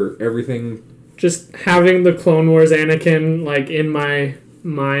favorite for everything. Just having the Clone Wars Anakin like in my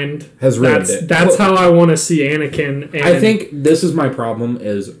mind Has ruined it. That's how I want to see Anakin. And I think this is my problem,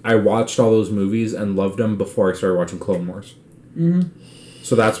 is I watched all those movies and loved them before I started watching Clone Wars. Mm-hmm.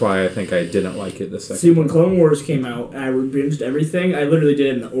 So that's why I think I didn't like it the second See, when time. Clone Wars came out, I binged everything. I literally did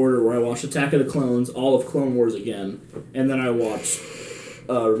it in the order where I watched Attack of the Clones, all of Clone Wars again, and then I watched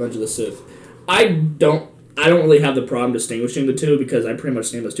Revenge of the Sith. I don't really have the problem distinguishing the two because I pretty much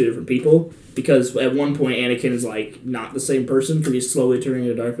see them as two different people. Because at one point Anakin is like not the same person because he's slowly turning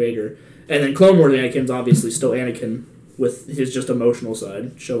into Darth Vader, and then Clone Wars Anakin's obviously still Anakin with his just emotional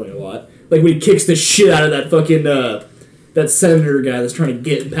side showing a lot. Like when he kicks the shit out of that fucking that senator guy that's trying to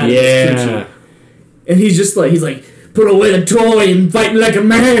get Padme Yeah. and he's like put away the toy and fight like a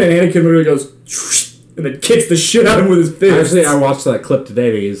man, and Anakin literally goes and then kicks the shit out of him with his fist. Actually, I watched that clip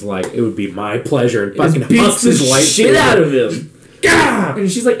today. And he's like, "It would be my pleasure," and fucking Beats hucks the his lightsaber shit out of him. Gah!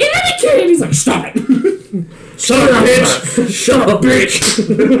 And she's like, Anakin! And he's like, stop it! Shut up, bitch! Shut up,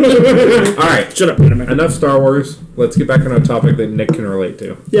 bitch! All right, Shut up, Anakin. enough Star Wars. Let's get back on a topic that Nick can relate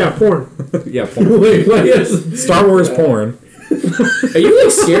to. yeah, porn. Yeah, porn. Wait, what? Yes. Star Wars porn. Are you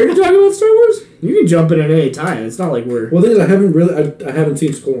like scared to talk about Star Wars? You can jump in at any time. It's not like we're... Well, the thing is, I haven't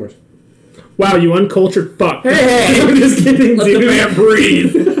seen Clone Wars. Wow, you uncultured fuck. Hey! I'm just kidding, Let dude. the man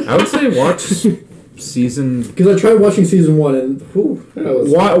breathe! I would say watch season. Because I tried watching season 1 and whew, that was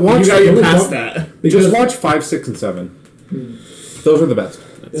Watch. You gotta get only past one- that. because Just watch 5, 6, and 7. Those are the best.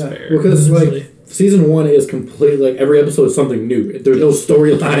 yeah, fair, because honestly. like season 1 is completely like every episode is something new. There's no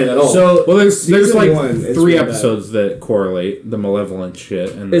storyline at all. So, Well, there's Season like 1 is 3 really bad. episodes that correlate the malevolent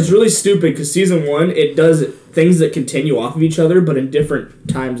shit, and it's really stupid because season 1, it does things that continue off of each other, but in different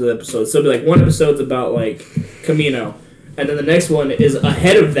times of the episode. So it'll be like one episode's about like Camino, and then the next one is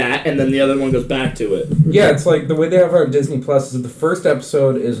ahead of that, and then the other one goes back to it. yeah, it's like the way they have it on Disney Plus is the first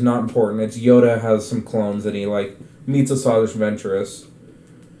episode is not important. It's Yoda has some clones and he like meets Asajj Ventress,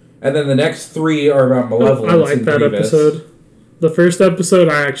 and then the next 3 are about malevolence. I like and that Grievous. episode. The first episode,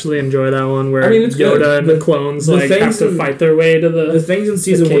 I actually enjoy that one where I mean, it's Yoda good. and the clones the like have things to in- fight their way to The the. things in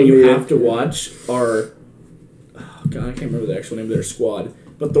season The 1 you King, have to watch are... Oh, God, I can't remember the actual name of their squad.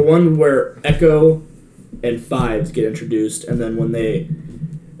 But the one where Echo and Fives get introduced, and then when they...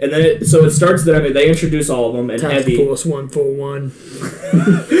 And then so it starts there, they introduce all of them, and Task Heavy... Force 141.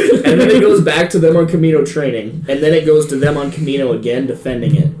 And then it goes back to them on Camino training, and then it goes to them on Camino again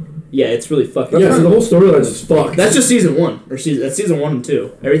defending it. Yeah, it's really fucking. yeah, so the whole storyline's just fucked. That's just season 1 or that's season 1 and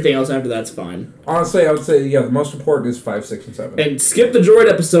 2. Everything else after that's fine. Honestly, I would say the most important is 5, 6, and 7. And skip the droid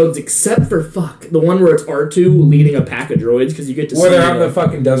episodes except for the one where it's R2 leading a pack of droids because you get to Where see they're on the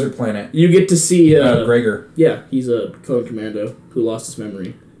fucking desert planet. you get to see Gregor. yeah, he's a clone commando who lost his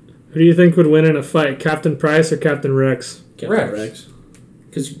memory. Who do you think would win in a fight, Captain Price or Captain Rex? Captain Rex. Rex.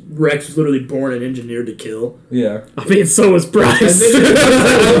 Because Rex was literally born and engineered to kill. Yeah. I mean, so was And Price.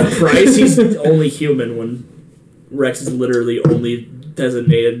 then Price, he's only human when Rex's literally only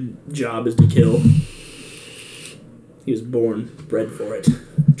designated job is to kill. He was born, bred for it,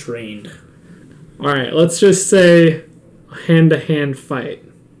 trained. All right, let's just say hand-to-hand fight.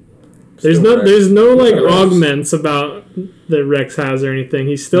 There's Still no, Rex. there's no like Rex. augments about that Rex has or anything.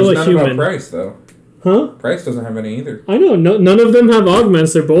 He's still There's a none human, about Price, though. huh? Price doesn't have any either. I know. No, none of them have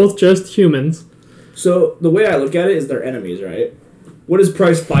augments. They're both just humans. So the way I look at it is they're enemies, right? What does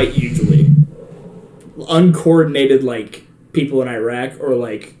Price fight usually? Uncoordinated like people in Iraq or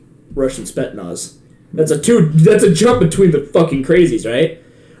like Russian Spetsnaz. That's a jump between the fucking crazies, right?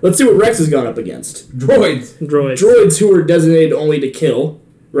 Let's see what Rex has gone up against. Droids. Droids. Droids who are designated only to kill,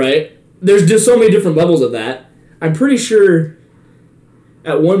 right? There's just so many different levels of that. I'm pretty sure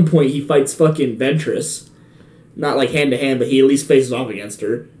at one point he fights fucking Ventress. Not like hand to hand, but he at least faces off against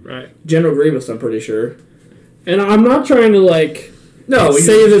her. Right. General Grievous, I'm pretty sure. And I'm not trying to like No,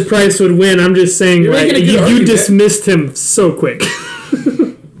 say that Price would win. I'm just saying You're like making a good you argument. dismissed him so quick.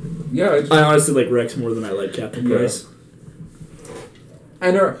 Yeah, it's, I honestly like Rex more than I like Captain Yeah. Price.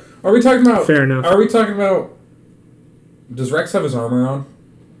 I know. Are we talking about... Fair enough. Are we talking about... Does Rex have his armor on?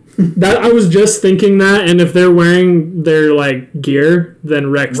 That I was just thinking that, and if they're wearing their like gear, then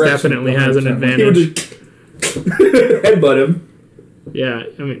Rex Rex definitely would has an 100% win. He would advantage. just headbutt him. Yeah,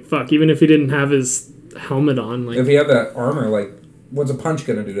 I mean, fuck. Even if he didn't have his helmet on, like If he had that armor, like, what's a punch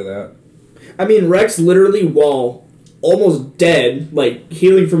gonna do to that? I mean, Rex literally, while almost dead, like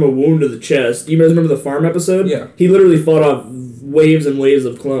healing from a wound to the chest. Do you guys remember the farm episode? Yeah. He literally fought off waves and waves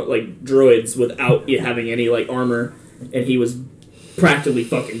of droids without it having any like armor, and he was practically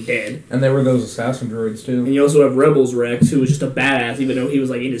fucking dead. And there were those assassin droids too. And you also have Rebels Rex, who was just a badass, even though he was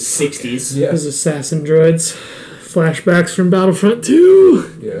like in his 60s. Yeah. Those assassin droids. Flashbacks from Battlefront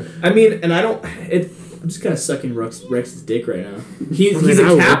 2. Yeah. I mean, and I'm just kind of sucking Rex's dick right now. He's I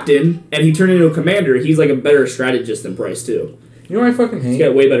a would. captain, and he turned into a commander. He's like a better strategist than Price too. You know what I fucking He's hate?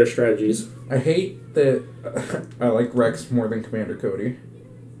 got way better strategies. I hate that I like Rex more than Commander Cody.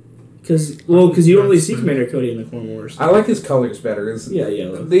 Because you don't really see Commander Cody in the Clone Wars. I like his colors better. Yeah.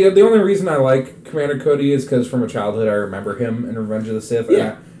 The only reason I like Commander Cody is because from a childhood I remember him in Revenge of the Sith. and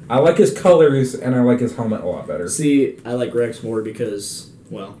Yeah. I like his colors and I like his helmet a lot better. See, I like Rex more because,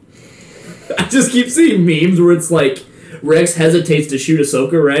 well, I just keep seeing memes where it's like Rex hesitates to shoot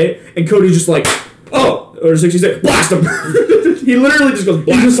Ahsoka, right? And Cody's just like, oh, or 66, blast him. He literally just goes,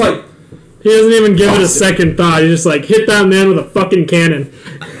 blast. He's just like, He doesn't even give it a second thought. He's just like, hit that man with a fucking cannon.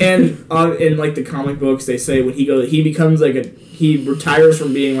 And in like the comic books, they say when he becomes he retires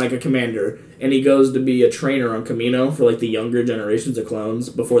from being like a commander, and he goes to be a trainer on Kamino for like the younger generations of clones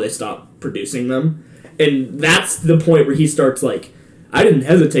before they stop producing them. And that's the point where he starts like, I didn't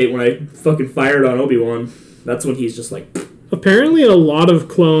hesitate when I fucking fired on Obi-Wan. That's when he's just like... Apparently a lot of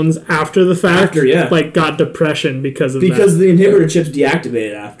clones after the fact yeah. like got depression because of that. Because the inhibitor chips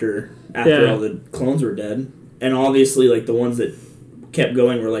deactivated after Yeah. all the clones were dead. And obviously like the ones that kept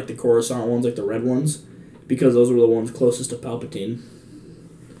going were like the Coruscant ones, like the red ones, because those were the ones closest to Palpatine.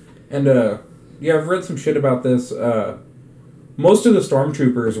 and yeah, I've read some shit about this. Most of the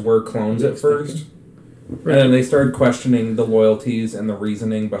stormtroopers were clones at first. And then they started questioning the loyalties and the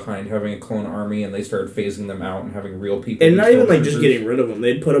reasoning behind having a clone army, and they started phasing them out and having real people. And be not even like just stormtroopers. getting rid of them.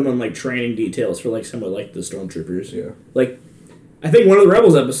 They'd put them on like training details for like some of like the stormtroopers. Yeah. Like, I think one of the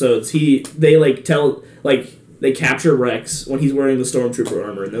Rebels episodes, they capture Rex when he's wearing the stormtrooper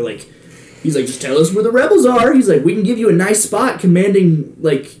armor, and they're like, he's like, just tell us where the Rebels are. He's like, we can give you a nice spot commanding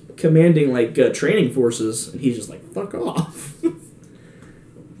training forces, and he's just like, fuck off,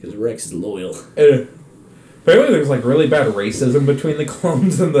 because Rex is loyal. And apparently there's like really bad racism between the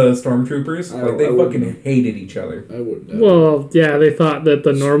clones and the stormtroopers. Like they I fucking wouldn't- hated each other. I wouldn't. Well, yeah, they thought that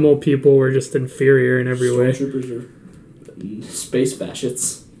the normal people were just inferior in every way. Stormtroopers are space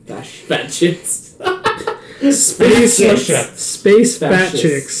fascists. Fascists. Space fat Fascists.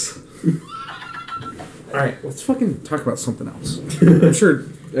 chicks. Alright, let's fucking talk about something else. I'm sure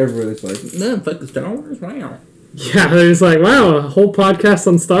everybody's like, no, fuck the Star Wars, wow. Yeah, they're just like, wow, a whole podcast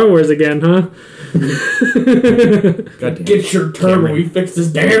on Star Wars again, huh? Goddamn. Get your turn when we fix this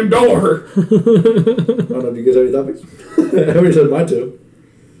damn door. I don't know if you guys have any topics. I already said mine too.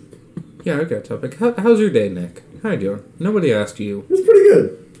 Yeah, I got a topic. How's your day, Nick? How you doing? Nobody asked you. It's pretty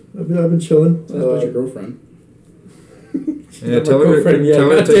good. I've been chilling. That's about your girlfriend. Yeah, Not my girlfriend yet.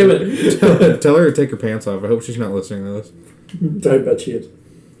 God damn it. Tell her to take her pants off. I hope she's not listening to this. I bet she is.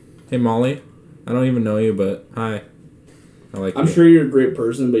 Hey, Molly. I don't even know you, but hi. I like I'm you. sure you're a great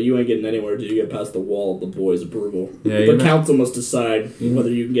person, but you ain't getting anywhere till you get past the wall of the boys' approval. Yeah, the you're not- council must decide whether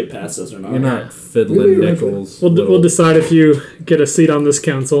you can get past this or not. You're not fiddling Really? nickels. We'll decide if you get a seat on this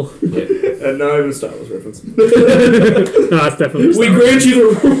council. And not even a Star Wars reference. No, that's definitely we Star Wars.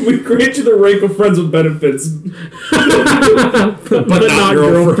 grant you the rank of friends with benefits. but not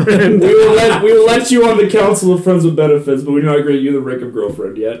girlfriend. We will let you on the council of friends with benefits, but we're not grant you the rank of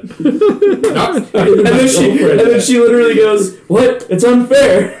girlfriend yet. and then she literally goes, "What? It's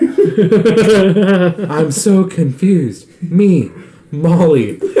unfair." I'm so confused. Me,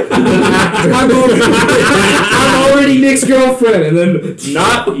 Molly. I'm already Nick's girlfriend, and then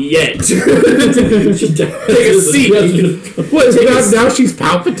not yet. Take a seat. What? Now she's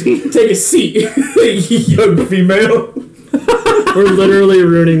Palpatine? Take a seat, young female. We're literally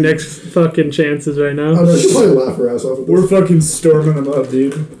ruining Nick's fucking chances right I now. don't know. She'll probably laugh her ass off at this. We're fucking storming them up,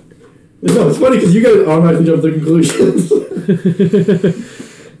 dude. No, it's funny because you guys automatically jump to conclusions.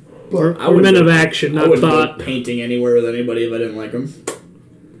 But I We're wouldn't men of go- action, I not wouldn't thought. go painting anywhere with anybody if I didn't like them.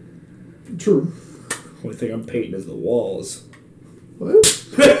 true. Only thing I'm painting is the walls What?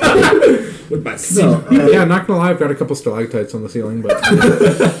 with my seat. No. Yeah, not gonna lie, I've got a couple stalactites on the ceiling, but...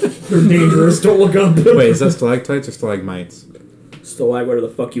 They're dangerous. Don't look up. Wait, is that stalactites or stalagmites? Stalag, whatever the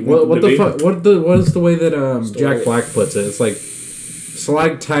fuck you want. What them the to be. fuck? What is the way that Jack Black puts it? It's like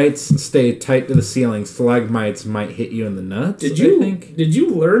stalactites stay tight to the ceiling. Stalagmites might hit you in the nuts. Did I you think did you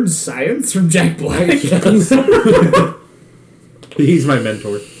learn science from Jack Black? he's my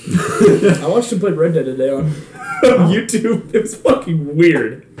mentor. I watched him play Red Dead today on YouTube. It was fucking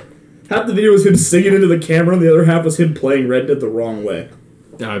weird. Half the video was him singing into the camera, and the other half was him playing Red Dead the wrong way.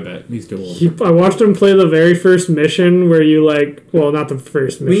 I bet he's too old. I watched him play the very first mission where you like, well, not the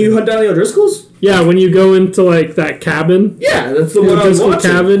first When mission. you hunt down the O'Driscolls? Yeah, when you go into like that cabin, Yeah, that's the the one I was O'Driscoll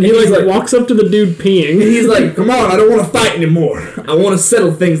watching. cabin, And he he's like walks up to the dude peeing. And he's like, come on, I don't want to fight anymore. I want to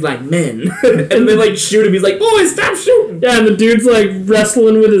settle things like men. And they like shoot him. He's like, boys, stop shooting. Yeah, and the dude's like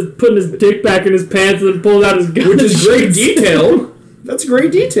wrestling with his, putting his dick back in his pants and then pulls out his gun. Which is great detail. That's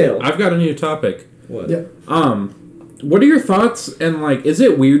great detail. I've got a new topic. What? Yeah. What are your thoughts, and like, is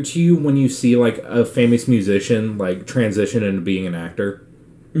it weird to you when you see like a famous musician like transition into being an actor?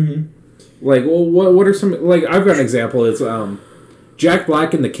 Mm-hmm. Like, well, what are some, like, I've got an example. It's Jack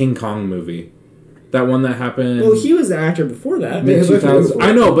Black in the King Kong movie, that one that happened. Well, he was an actor before that. mid 2000s.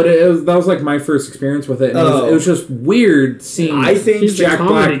 I know, but that was like my first experience with it. And it was just weird seeing. I think He's Jack a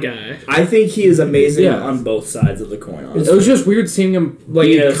comedy Black. guy. I think he is amazing Yeah. on both sides of the coin. Honestly. It was just weird seeing him Like,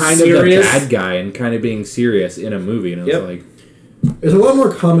 be in a kind serious- of the bad guy and kind of being serious in a movie, and it Yep. was like, It's a lot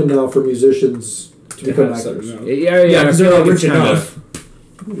more common now for musicians to become have actors. something. yeah, Yeah, because I they're feel not like it's rich kinda- enough.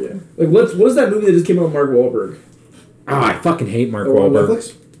 Yeah. Like, what is that movie that just came out with Mark Wahlberg? Oh, I fucking hate Mark Oh, on Wahlberg.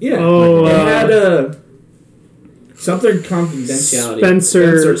 Netflix? Yeah. Oh, it had something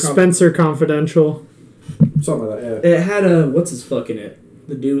confidentiality. Spencer Confidential. Something like that, yeah. It had what's his fuck in it?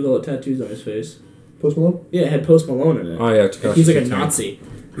 The dude with all the tattoos on his face. Post Malone? Yeah, it had Post Malone in it. Oh yeah, Tekashi He's like a 69. Nazi.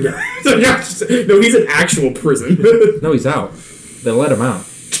 No, he's in actual prison. No, he's out. They let him out.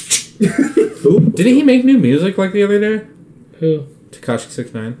 Who? Didn't he make new music like the other day? Who? Tekashi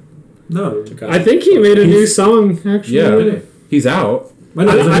 69. No. I think he made a new song, actually. Yeah, he's out. I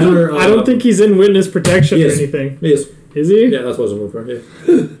know, I don't think he's in witness protection he or is. anything. He is. Is he? Yeah, that's what I was looking for.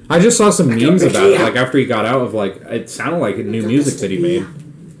 Yeah. I just saw some memes about it, like after he got out of like, it sounded like new music that he made.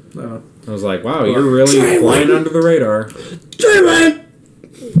 I was like, wow, you're really flying under the radar.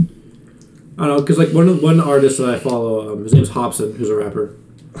 I don't know, because like one artist that I follow, his name's Hobson, who's a rapper.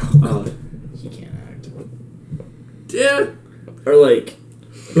 He can't act. Yeah. Or like,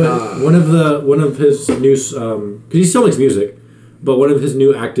 But one of his new, because he still makes music, but one of his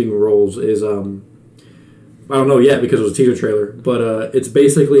new acting roles is I don't know yet because it was a teaser trailer, but it's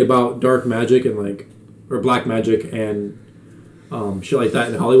basically about dark magic and like, or black magic and shit like that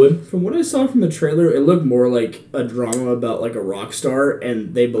in Hollywood. from what I saw from the trailer, it looked more like a drama about like a rock star,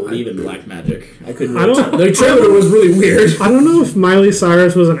 and they believe in black magic. I couldn't. I don't- The trailer was really weird. I don't know if Miley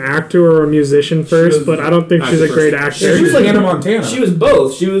Cyrus was an actor or a musician first, was but I don't think she's a actor great first. actor. She was like Hannah Montana. She was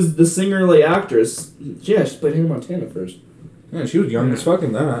both. She was the singer, like actress. Yeah, she played Hannah Montana first. Yeah, she was young as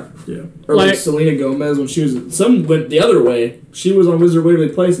fucking that. Yeah. Or like Like- Selena Gomez when she was. Some went the other way. She was on Wizard of Waverly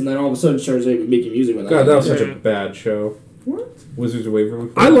Place, and then all of a sudden started making music with God, that was Yeah. such a bad show. What? Wizards of Waverly.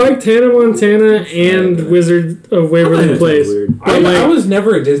 I liked Hannah Montana and Yeah. Wizard of Waverly Place. Weird. But I like, was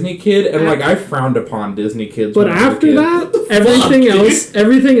never a Disney kid, and like I frowned upon Disney kids. but when I was a after kid. that,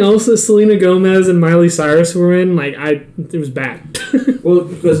 everything else that Selena Gomez and Miley Cyrus were in, like it was bad. Well,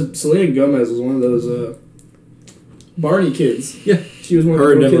 because Selena Gomez was one of those Barney kids. Yeah. She was one of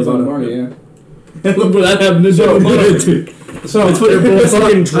Her the and little kids Demi on Lovato, Barney. Yeah. Look where that happened to Demi Lovato. So It's what they're both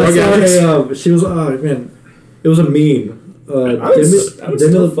fucking drug addicts. She was, oh man, it was a meme. I would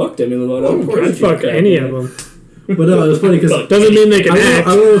still fuck Demi Lovato. Oh, of course. I'd fuck any of them. But it was funny because Doesn't mean they can act.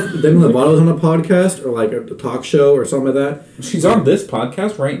 I don't know if Demi Lovato was on a podcast or like a talk show or something like that. she's on this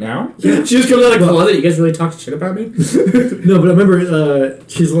podcast right now. She just comes out of closet. You guys really talk shit about me? No, but I remember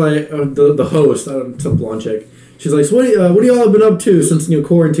she's like the host, some blonde chick. She's like, so what do y'all have been up to since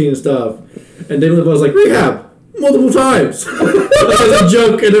quarantine and stuff? And Demi Lovato was like, rehab multiple times. That was a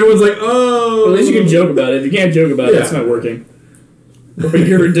joke, and everyone's like, oh. At least you can joke about it. If you can't joke about it, it's not working. Or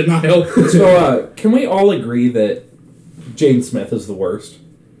you're in denial. So can we all agree that Jane Smith is the worst?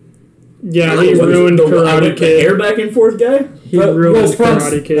 Yeah, he ruined Karate The Kid. hair back and forth guy? He But- ruined well, from-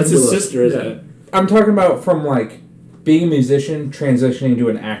 Karate Kid. That's his Willow. sister, isn't Yeah. it? I'm talking about from like being a musician transitioning to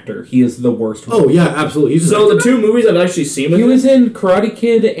an actor. He is the worst. Oh yeah, absolutely. He's So the two movies I've actually seen with He him, was in Karate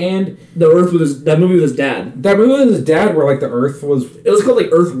Kid and The Earth with that movie with his dad. that movie with his dad, where like the Earth was. It was called like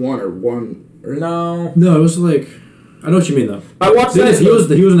Earth One or One. Or, No, no, it was like I know what you mean though. I watched Thing that. is,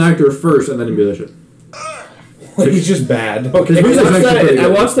 he was an actor first and then a musician. like he's just bad. His Okay, music's actually pretty I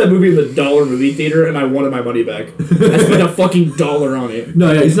good. watched that movie in the dollar movie theater and I wanted my money back. I spent a fucking $1 on it.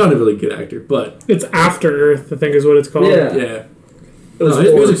 No, yeah, he's not a really good actor, but It's After Earth, I think is what it's called. Yeah. yeah. It was No,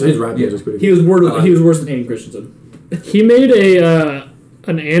 his horrible. his rap music's pretty good. He was worse. He was worse than Hayden Christensen. He made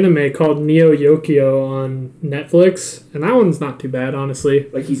an anime called Neo Yokio on Netflix, and that one's not too bad, honestly.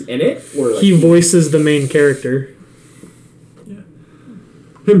 Like he's in it, or like He voices the main character.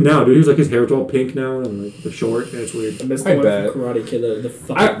 Him now, dude. He was like his hair's all pink now and like the short. Yeah, it's weird. I missed I the one bet. from Karate Kid. The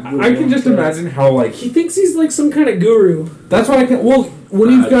fucking I can just imagine how like He thinks he's like some kind of guru. that's what I can. Well,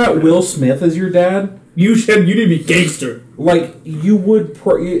 when you've got Will Smith as your dad, You need to be gangster. like you would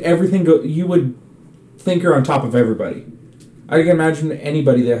you would think you're on top of everybody. I can imagine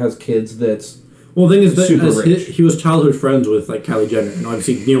anybody that has kids that's Well, the thing is that Super as rich. he was childhood friends with like Kylie Jenner, and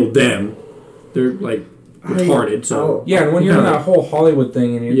obviously Neil Dem. They're like retarded. So yeah, and when you're in that whole Hollywood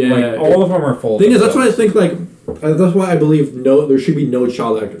thing, and you're like all of them are full. Thing is, that's why I think like that's why I believe there should be no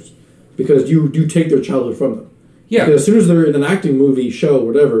child actors, because you take their childhood from them. Yeah, Because as soon as they're in an acting movie, show,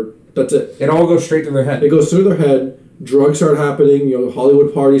 whatever, that's it. it all goes straight to their head. It goes through their head. Drugs start happening.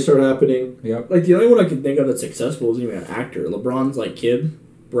 Hollywood parties start happening. Yep. Like the only one I can think of that's successful isn't even an actor. LeBron's like kid,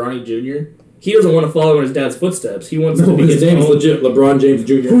 Bronny Jr. He doesn't want to follow in his dad's footsteps. He wants to be His name's legit LeBron James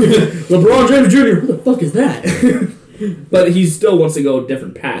Jr. LeBron James Jr. Who the fuck is that? But he still wants to go a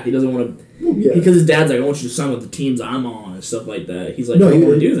different path. He doesn't want to Yeah. because his dad's like, I want you to sign with the teams I'm on and stuff like that. He's like, No, I don't he-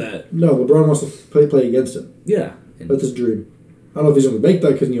 want to do that. No, LeBron wants to play against him. Yeah. And That's his dream. I don't know if he's going to make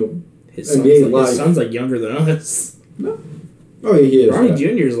that because his NBA live. his son's like younger than us. Oh, he is. Bronny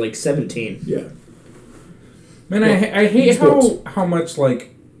Yeah. Jr. is like 17. Yeah. Man, I hate sports. how much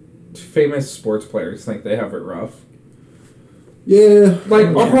like famous sports players think they have it rough. Yeah. Like,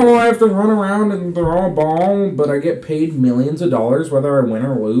 oh, I have to run around and throw a ball, but I get paid millions of dollars whether I win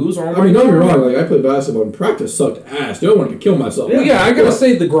or lose. Oh I my mean, don't get me God. wrong. Like I played basketball and practice sucked ass. Dude, I wanted to kill myself. Well, yeah, I gotta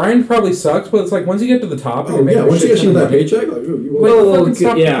say the grind probably sucks, but it's like once you get to the top, and Oh you're making yeah. Once you shit get you ton of that money- paycheck, like ooh, you Well, will. fucking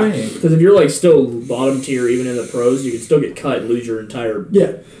stop yeah. complaining. Because if you're like still bottom tier, even in the pros, you can still get cut and lose your entire.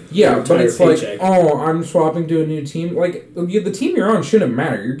 Yeah. Yeah, your but entire it's like, paycheck. oh, I'm swapping to a new team. Like, the team you're on shouldn't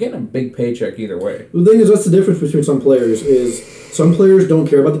matter. You're getting a big paycheck either way. The thing is, that's the difference between some players. Is some players don't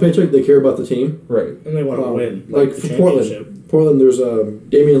care about the paycheck; they care about the team. Right. And they want to win. Like the for championship. Portland, there's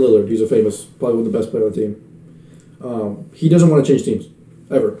Damian Lillard. He's a famous, probably one of the best players on the team. He doesn't want to change teams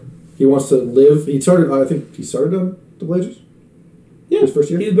ever. He wants to live. He started. I think he started on the Blazers. Yeah. His first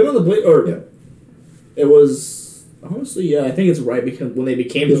year. He's been on the Blazers. Or Yeah. it was. Honestly, yeah, I think it's right because when they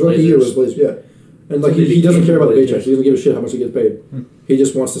became His the rookie year was Blazers. Blazers. Yeah, and like So they he doesn't became care about the Blazers. paychecks. He doesn't give a shit how much he gets paid. He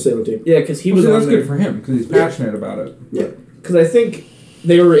just wants to stay on the team. Yeah, because he was Well, on that's there. good for him because he's passionate about it. Yeah. Because I think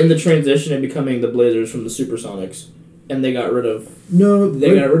they were in the transition and becoming the Blazers from the Supersonics, and they got rid of No,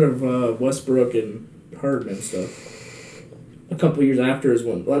 got rid of Westbrook and Harden and stuff. A couple years after is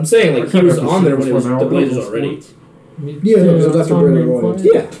when I'm saying like he was on there when it was the Blazers already. Yeah, no, because it was after Brandon Roy.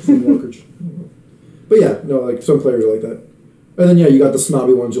 Yeah. and Walker's. But yeah, no, like some players are like that. And then yeah, you got the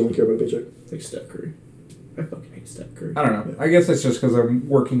snobby ones who only care about the paycheck. It's like Steph Curry. I fucking hate Steph Curry. I don't know. I guess it's just because I'm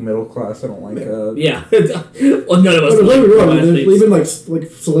working middle class. I don't like. Yeah. Well, none of us. But don't get me wrong, like there's athletes. even like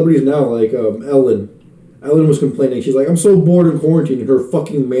celebrities now, like Ellen. Ellen was complaining. She's like, I'm so bored in quarantine in her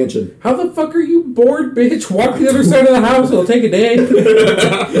fucking mansion. How the fuck are you bored, bitch? Walk to the other side of the house. It'll take a day. I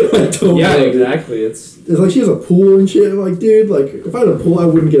don't Yeah, know. exactly. It's It's like she has a pool and shit. I'm like, dude, like if I had a pool, I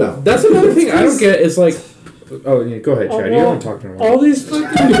wouldn't get out. That's another thing I don't get is like. Oh, yeah, go ahead, Chad. You well, haven't talked in a while. all these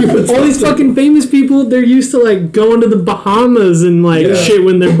fucking famous people, they're used to like going to the Bahamas and like Yeah. shit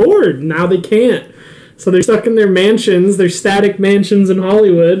when they're bored. Now they can't. So they're stuck in their mansions, their static mansions in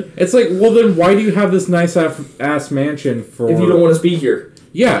Hollywood. It's like, well, then why do you have this nice ass mansion for? if you don't want to speak here.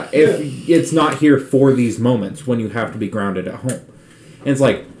 Yeah, if it's not here for these moments when you have to be grounded at home. And it's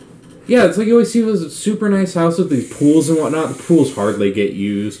like, yeah, it's like you always see those super nice houses with these pools and whatnot. The pools hardly get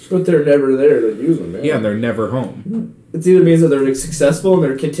used. But they're never there to use them, man. Yeah, and they're never home. It either means that they're successful and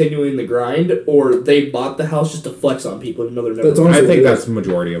they're continuing the grind, or they bought the house just to flex on people and know they're never. That's I honestly think it that's is. the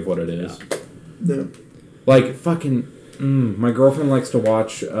majority of what it is. Yeah. Like, fucking, my girlfriend likes to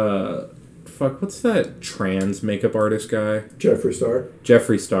watch, what's that trans makeup artist guy? Jeffree Star.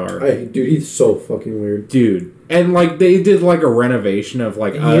 Jeffree Star. Dude, he's so fucking weird. Dude. And, like, they did, like, a renovation of,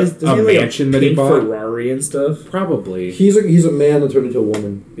 like, a mansion that he pink bought. Ferrari and stuff. Probably. He's a man that turned into a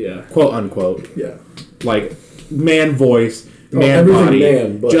woman. Yeah. Quote, unquote. Yeah. Like, man voice, man everything body,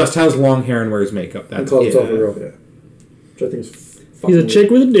 man, but- just has long hair and wears makeup. And That's calls himself a it. girl. Yeah. Which I think is He's a chick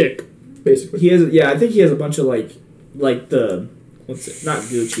with a dick. basically. He has. Yeah, I think he has a bunch of like the what's it? Not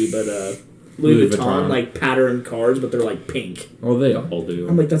Gucci, but Louis Vuitton like pattern cards, but they're like pink. Well, they all do.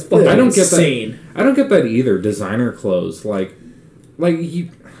 I'm like, that's fucking Yeah, I don't get that. insane. I don't get that either. Designer clothes, like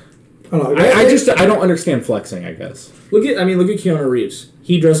you. I don't know. I don't understand flexing. I guess Look at Keanu Reeves.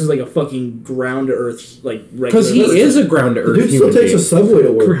 He dresses like a fucking ground to earth like regular. because he person. is a ground to the earth dude still human takes a being. subway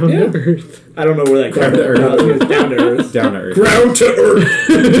to work. Ground Yeah. to earth. I don't know where that Ground came to earth. from. He was down to earth. Down to earth. Ground to earth.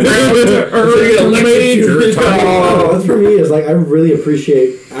 Oh, that's for me is like I really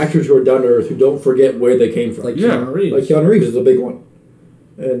appreciate actors who are down to earth who don't forget where they came from. Like Yeah. Keanu Reeves. Like Keanu Reeves is a big one,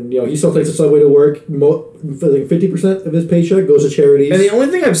 and he still takes a subway to work. Like 50% of his paycheck goes to charities. And the only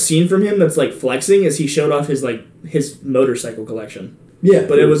thing I've seen from him that's like flexing is he showed off his motorcycle collection. Yeah,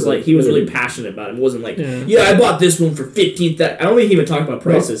 But it was like he was really passionate about it. It wasn't like, yeah, I bought this one for 15th. I don't think he even talked about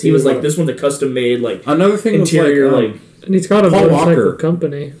prices. He was like, this one's a custom made like Another thing interior was like, and he's got a Paul motorcycle Walker.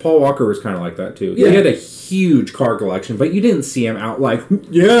 company. Paul Walker was kind of like that too. Yeah. He had a huge car collection, but you didn't see him out like,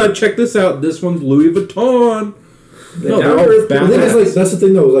 yeah, check this out. This one's Louis Vuitton. No, they're all the thing is, badass. like, that's the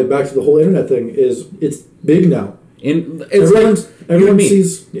thing though. Like back to the whole internet thing is it's big now. And it's Everyone you and me.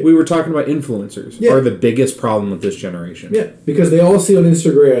 sees. Yeah. We were talking about influencers Yeah. are the biggest problem with this generation. Yeah, because they all see on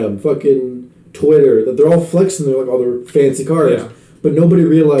Instagram, fucking Twitter, that they're all flexing their like all their fancy cars, Yeah. but nobody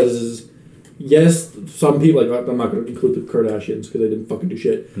realizes. Yes, some people like I'm not going to include the Kardashians because they didn't fucking do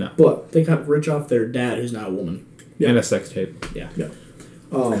shit. No. But they got rich off their dad, who's not a woman. And a sex tape. Yeah.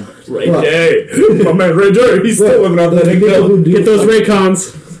 Ray J, my man Ray J, he's still living off the that people income. who do Get those like,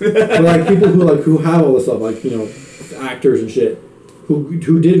 Raycons. but, like people who have all this stuff, like actors and shit,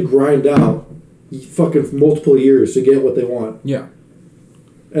 who did grind out fucking multiple years to get what they want. Yeah.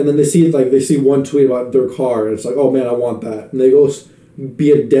 And then they see one tweet about their car, and it's like, oh man, I want that, and they go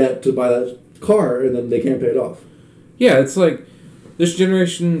be in debt to buy that car, and then they can't pay it off. Yeah, it's like this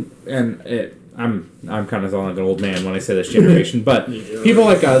generation, and I'm kind of sounding like an old man when I say this generation, but people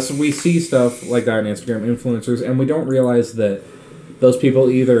like us, we see stuff like that on Instagram, influencers, and we don't realize that those people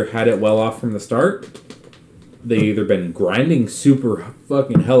either had it well off from the start, they either been grinding super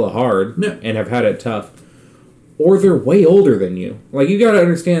fucking hella hard and have had it tough, or they're way older than you. Like, you gotta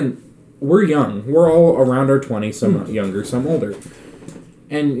understand, we're young. We're all around our 20s, some younger, some older.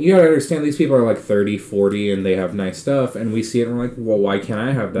 And you gotta understand, these people are like 30, 40, and they have nice stuff, and we see it and we're like, well, why can't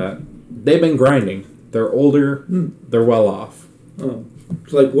I have that? They've been grinding. They're older. They're well off. So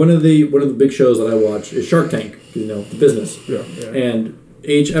like one of the big shows that I watch is Shark Tank, the business. Yeah. And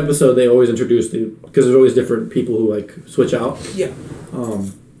each episode they always introduce because there's always different people who like switch out. Yeah.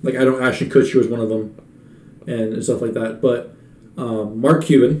 Like Ashton Kutcher was one of them, and stuff like that. But Mark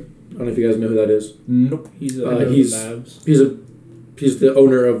Cuban, I don't know if you guys know who that is. Nope. He's the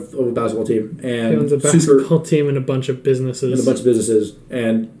owner of a basketball team and He owns a basketball team and a bunch of businesses.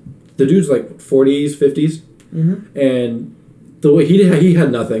 And the dude's like 40s, 50s, and the way he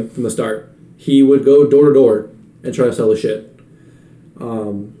had nothing from the start. He would go door to door and try to sell his shit.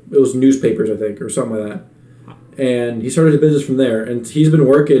 It was newspapers, I think, or something like that. And he started his business from there. And he's been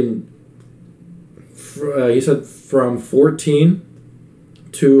working, he said, from 14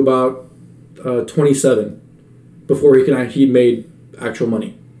 to about 27 before he made actual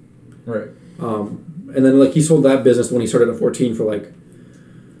money. Right. And then like he sold that business when he started at 14 for like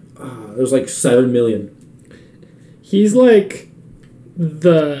it was like $7 million. He's like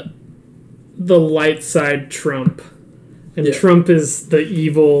the light side Trump, and Trump is the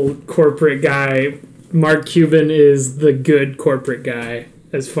evil corporate guy. Mark Cuban is the good corporate guy,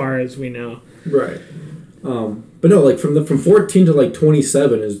 as far as we know. Right. But no, like from 14 to like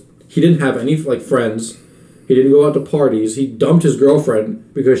 27 he didn't have any like friends. He didn't go out to parties. He dumped his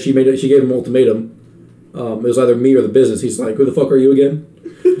girlfriend because she gave him an ultimatum. It was either me or the business. He's like, "Who the fuck are you again?"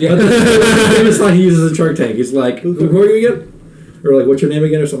 Yeah. That's the famous line he uses in Shark Tank. He's like, "Who are you again?" Or like, "What's your name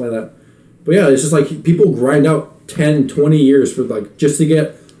again?" Or something like that. But yeah, it's just like people grind out 10, 20 years for like just to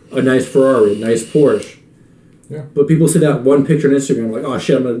get a nice Ferrari, a nice Porsche. Yeah. But people see that one picture on Instagram like, "Oh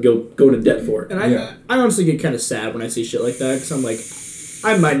shit, I'm gonna go into debt for it." And I honestly get kind of sad when I see shit like that because I'm like,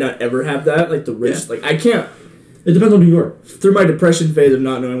 I might not ever have that. Like the rich, like I can't. It depends on who you are. Through my depression phase of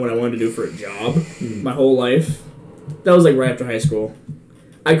not knowing what I wanted to do for a job my whole life, that was like right after high school.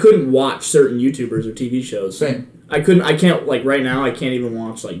 I couldn't watch certain YouTubers or TV shows. Same. I can't, like, right now, I can't even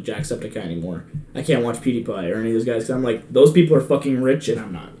watch, like, Jacksepticeye anymore. I can't watch PewDiePie or any of those guys, because I'm like, those people are fucking rich, and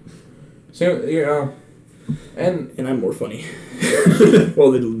I'm not. So, yeah. And I'm more funny.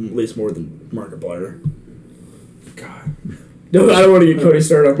 Well, at least more than Markiplier. God. No, I don't want to get Cody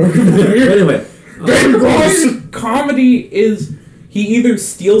started on Markiplier. Anyway, comedy is he either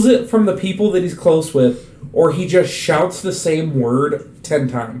steals it from the people that he's close with, or he just shouts the same word 10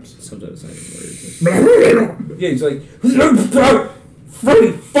 times. Sometimes I Yeah, he's like,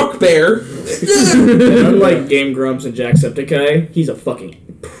 Freddy, fuck bear. unlike Game Grumps and Jacksepticeye, he's a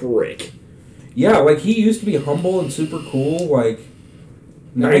fucking prick. Yeah, like he used to be humble and super cool, like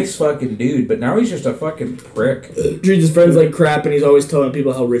nice fucking dude, but now he's just a fucking prick. Treats his friends like crap, and he's always telling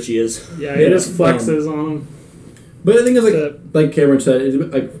people how rich he is. Yeah, he just flexes on them. but the thing is, like Cameron said,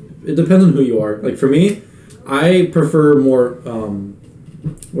 it depends on who you are. Like for me, I prefer more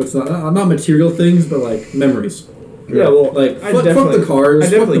not material things, but like memories. Yeah, well, Like I fuck definitely- the cars. I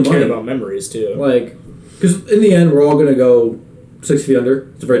definitely fuck the care money. about memories too. Like, because in the end, we're all gonna go 6 feet under.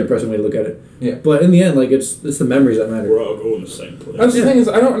 It's a very depressing way to look at it. Yeah. But in the end, like it's the memories that matter. We're all going the same place. That's the thing is,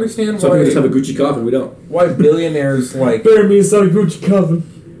 I don't understand Some why people just have a Gucci coffin. We don't. why billionaires like Better me inside Gucci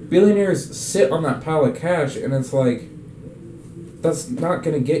coffin. billionaires sit on that pile of cash, and it's like that's not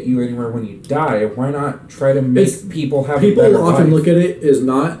going to get you anywhere when you die. Why not try to make It's- people have a People better often life? look at it as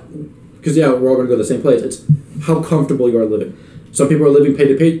not because we're all going to go to the same place. It's how comfortable you are living. Some people are living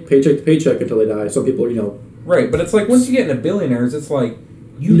paycheck to paycheck until they die. Some people, Right, but it's like once you get into billionaires, it's like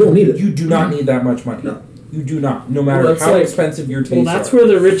You don't need it. You do not need that much money. No. You do not. No matter Well, that's how like- expensive your tastes Well, that's are. where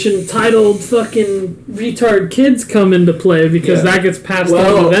the rich entitled fucking retard kids come into play because Yeah. that gets passed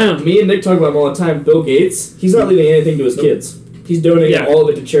Well, on to them. me and Nick talk about him all the time. Bill Gates, he's not leaving anything to his kids. He's donating Yeah. all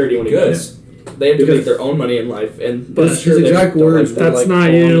of it to charity when he Good. goes. They have to Because- make their own money in life, and But I'm his sure they exact don't words like were that. That's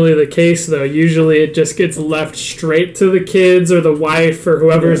like, not usually the case, though. Usually it just gets left straight to the kids or the wife or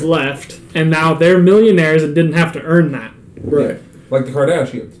whoever's left. And now they're millionaires and didn't have to earn that. right. Like the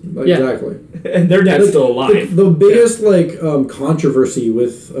Kardashians. Yeah. Exactly. and their dad's still alive. The biggest controversy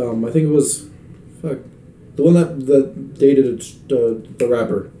with I think it was the one that dated the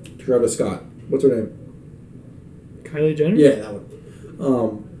rapper Travis Scott. What's her name? Kylie Jenner? Yeah, that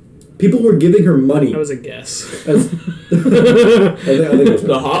one. People were giving her money. That was a guess. As, I think it was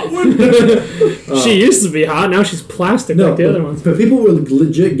The hot one. She used to be hot. Now she's plastic no, like the other ones. but people were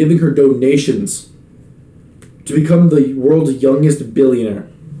legit giving her donations to become the world's youngest billionaire.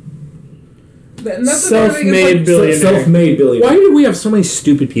 And that's the thing, Self-made it's billionaire. Self-made billionaire. Why do we have so many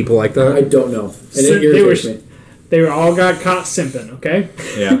stupid people like that? I don't know. And So it they irritates were- me. They all got caught simping, okay?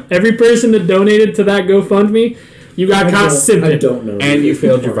 Yeah. Every person that donated to that GoFundMe, you got I caught don't- simping. I don't know. And you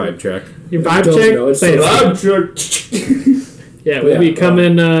failed your vibe check. Your I vibe don't check? know, it's Say so- it. I'm sure. Yeah, But we'll yeah,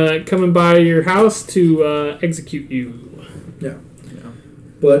 be coming by your house to execute you. Yeah.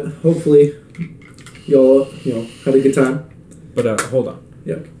 But hopefully, y'all had a good time. But hold on.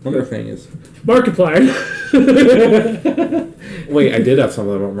 Yeah. One other thing is. Markiplier. Wait, I did have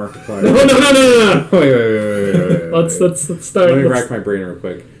something about Markiplier. No. Wait. Let's start. Let me let's- rack my brain real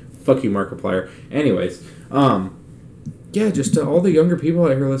quick. Fuck you, Markiplier. Anyways, yeah, just to all the younger people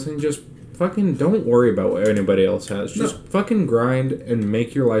out here listening, just fucking don't worry about what anybody else has. Just fucking grind and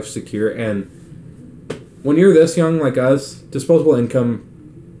make your life secure. And when you're this young like us, disposable income,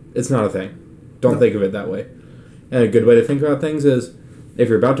 it's not a thing. Don't think of it that way. And a good way to think about things is, if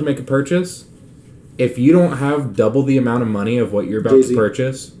you're about to make a purchase, if you don't have double the amount of money of what you're about Jay-Z. to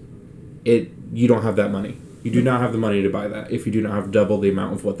purchase, you don't have that money. You do not have the money to buy that if you do not have double the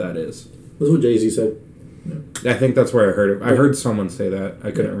amount of what that is. That's what Jay-Z said. I think that's where I heard it. I heard someone say that.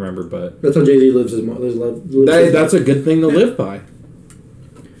 I couldn't remember, but That's how Jay-Z lives his life. that's a good thing to live by.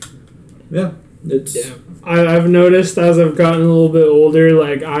 Yeah. It's Yeah. I've noticed as I've gotten a little bit older,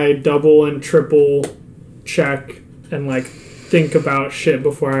 like I double and triple check and like think about shit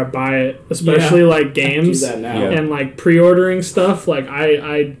before I buy it, especially like Do games that now. Yeah. and like pre-ordering stuff. Like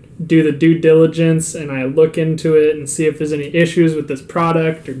I do the due diligence and I look into it and see if there's any issues with this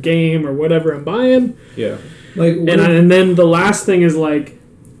product or game or whatever I'm buying. Yeah. like And then the last thing is like,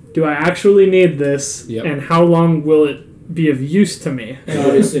 do I actually need this? Yep. And how long will it be of use to me? And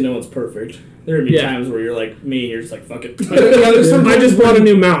obviously, no one's perfect. There are gonna be Yeah. times where you're like me, you're just like fuck it. I just bought a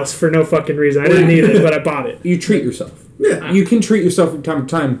new mouse for no fucking reason. I didn't need it, but I bought it. You treat yourself. yeah, You can treat yourself from time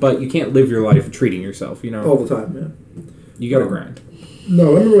to time, but you can't live your life treating yourself. You know, all the time. Yeah. you gotta grind.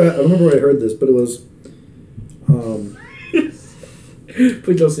 No, I remember where I heard this, but it was.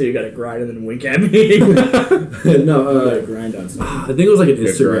 Please don't say you gotta grind and then wink at me. no, You gotta grind on something. I think it was like an Good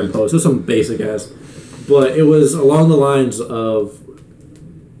Instagram grind. post. It was some basic ass, but it was along the lines of,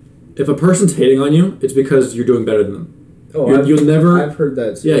 if a person's hating on you, it's because you're doing better than them. You'll never. I've heard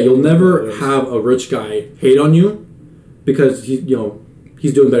that. Yeah, you'll never have a rich guy hate on you because he's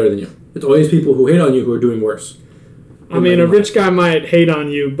doing better than you. It's always people who hate on you who are doing worse. I mean, a rich guy might hate on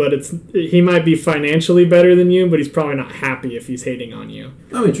you, but he might be financially better than you, but he's probably not happy if he's hating on you.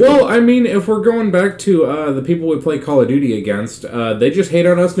 I mean, true. Well, I mean, if we're going back to the people we play Call of Duty against, they just hate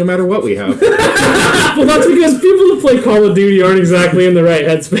on us no matter what we have. Well, that's because people that play Call of Duty aren't exactly in the right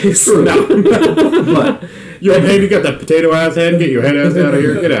headspace. but Yo, man, you got that potato ass head? Get your head ass out of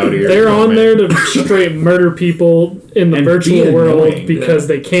here. Get out of here. They're Come on man. there to straight murder people in the And virtual be world annoying, because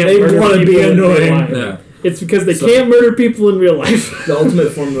they can't They murder wanna people be in real annoying. life. Yeah. It's because they can't murder people in real life. The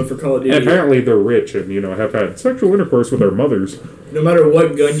ultimate formula for Call of Duty. And apparently they're rich and, have had sexual intercourse with their mothers. No matter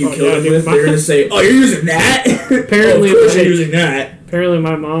what gun you kill yeah, them dude, with, they're gonna say, "Oh, you're using that." Apparently of course they- you're using that. Apparently,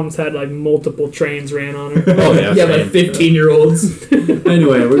 my mom's had like multiple trains ran on her. Oh, yeah. Yeah, like same. 15-year-olds.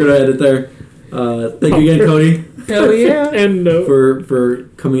 anyway, we're gonna end it there. Thank you again, Cody, Hell yeah. And for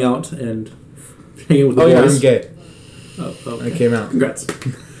coming out and hanging with the Oh, yeah, boys. I'm gay. Oh, It came out. congrats.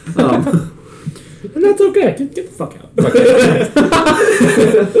 And that's okay. Get the fuck out.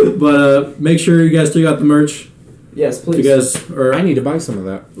 But make sure you guys check out the merch. Yes, If please. you guys are. I need to buy some of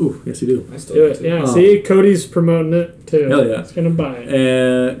that. Ooh, yes, you do. I still Do need it. to. Yeah. Oh. See, Cody's promoting it too. Hell yeah. He's gonna buy it.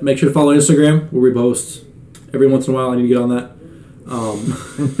 And make sure to follow Instagram where we post every once in a while. I need to get on that.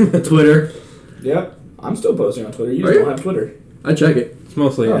 Twitter. Yep. I'm still posting on Twitter. You Are just you? don't have Twitter. I check it. It's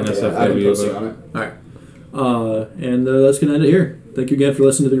mostly Oh, okay, I've been NSFW. posting but- on it. All right. And that's going to end it here. Thank you again for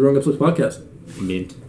listening to the Growing Up Slicks podcast. Mint.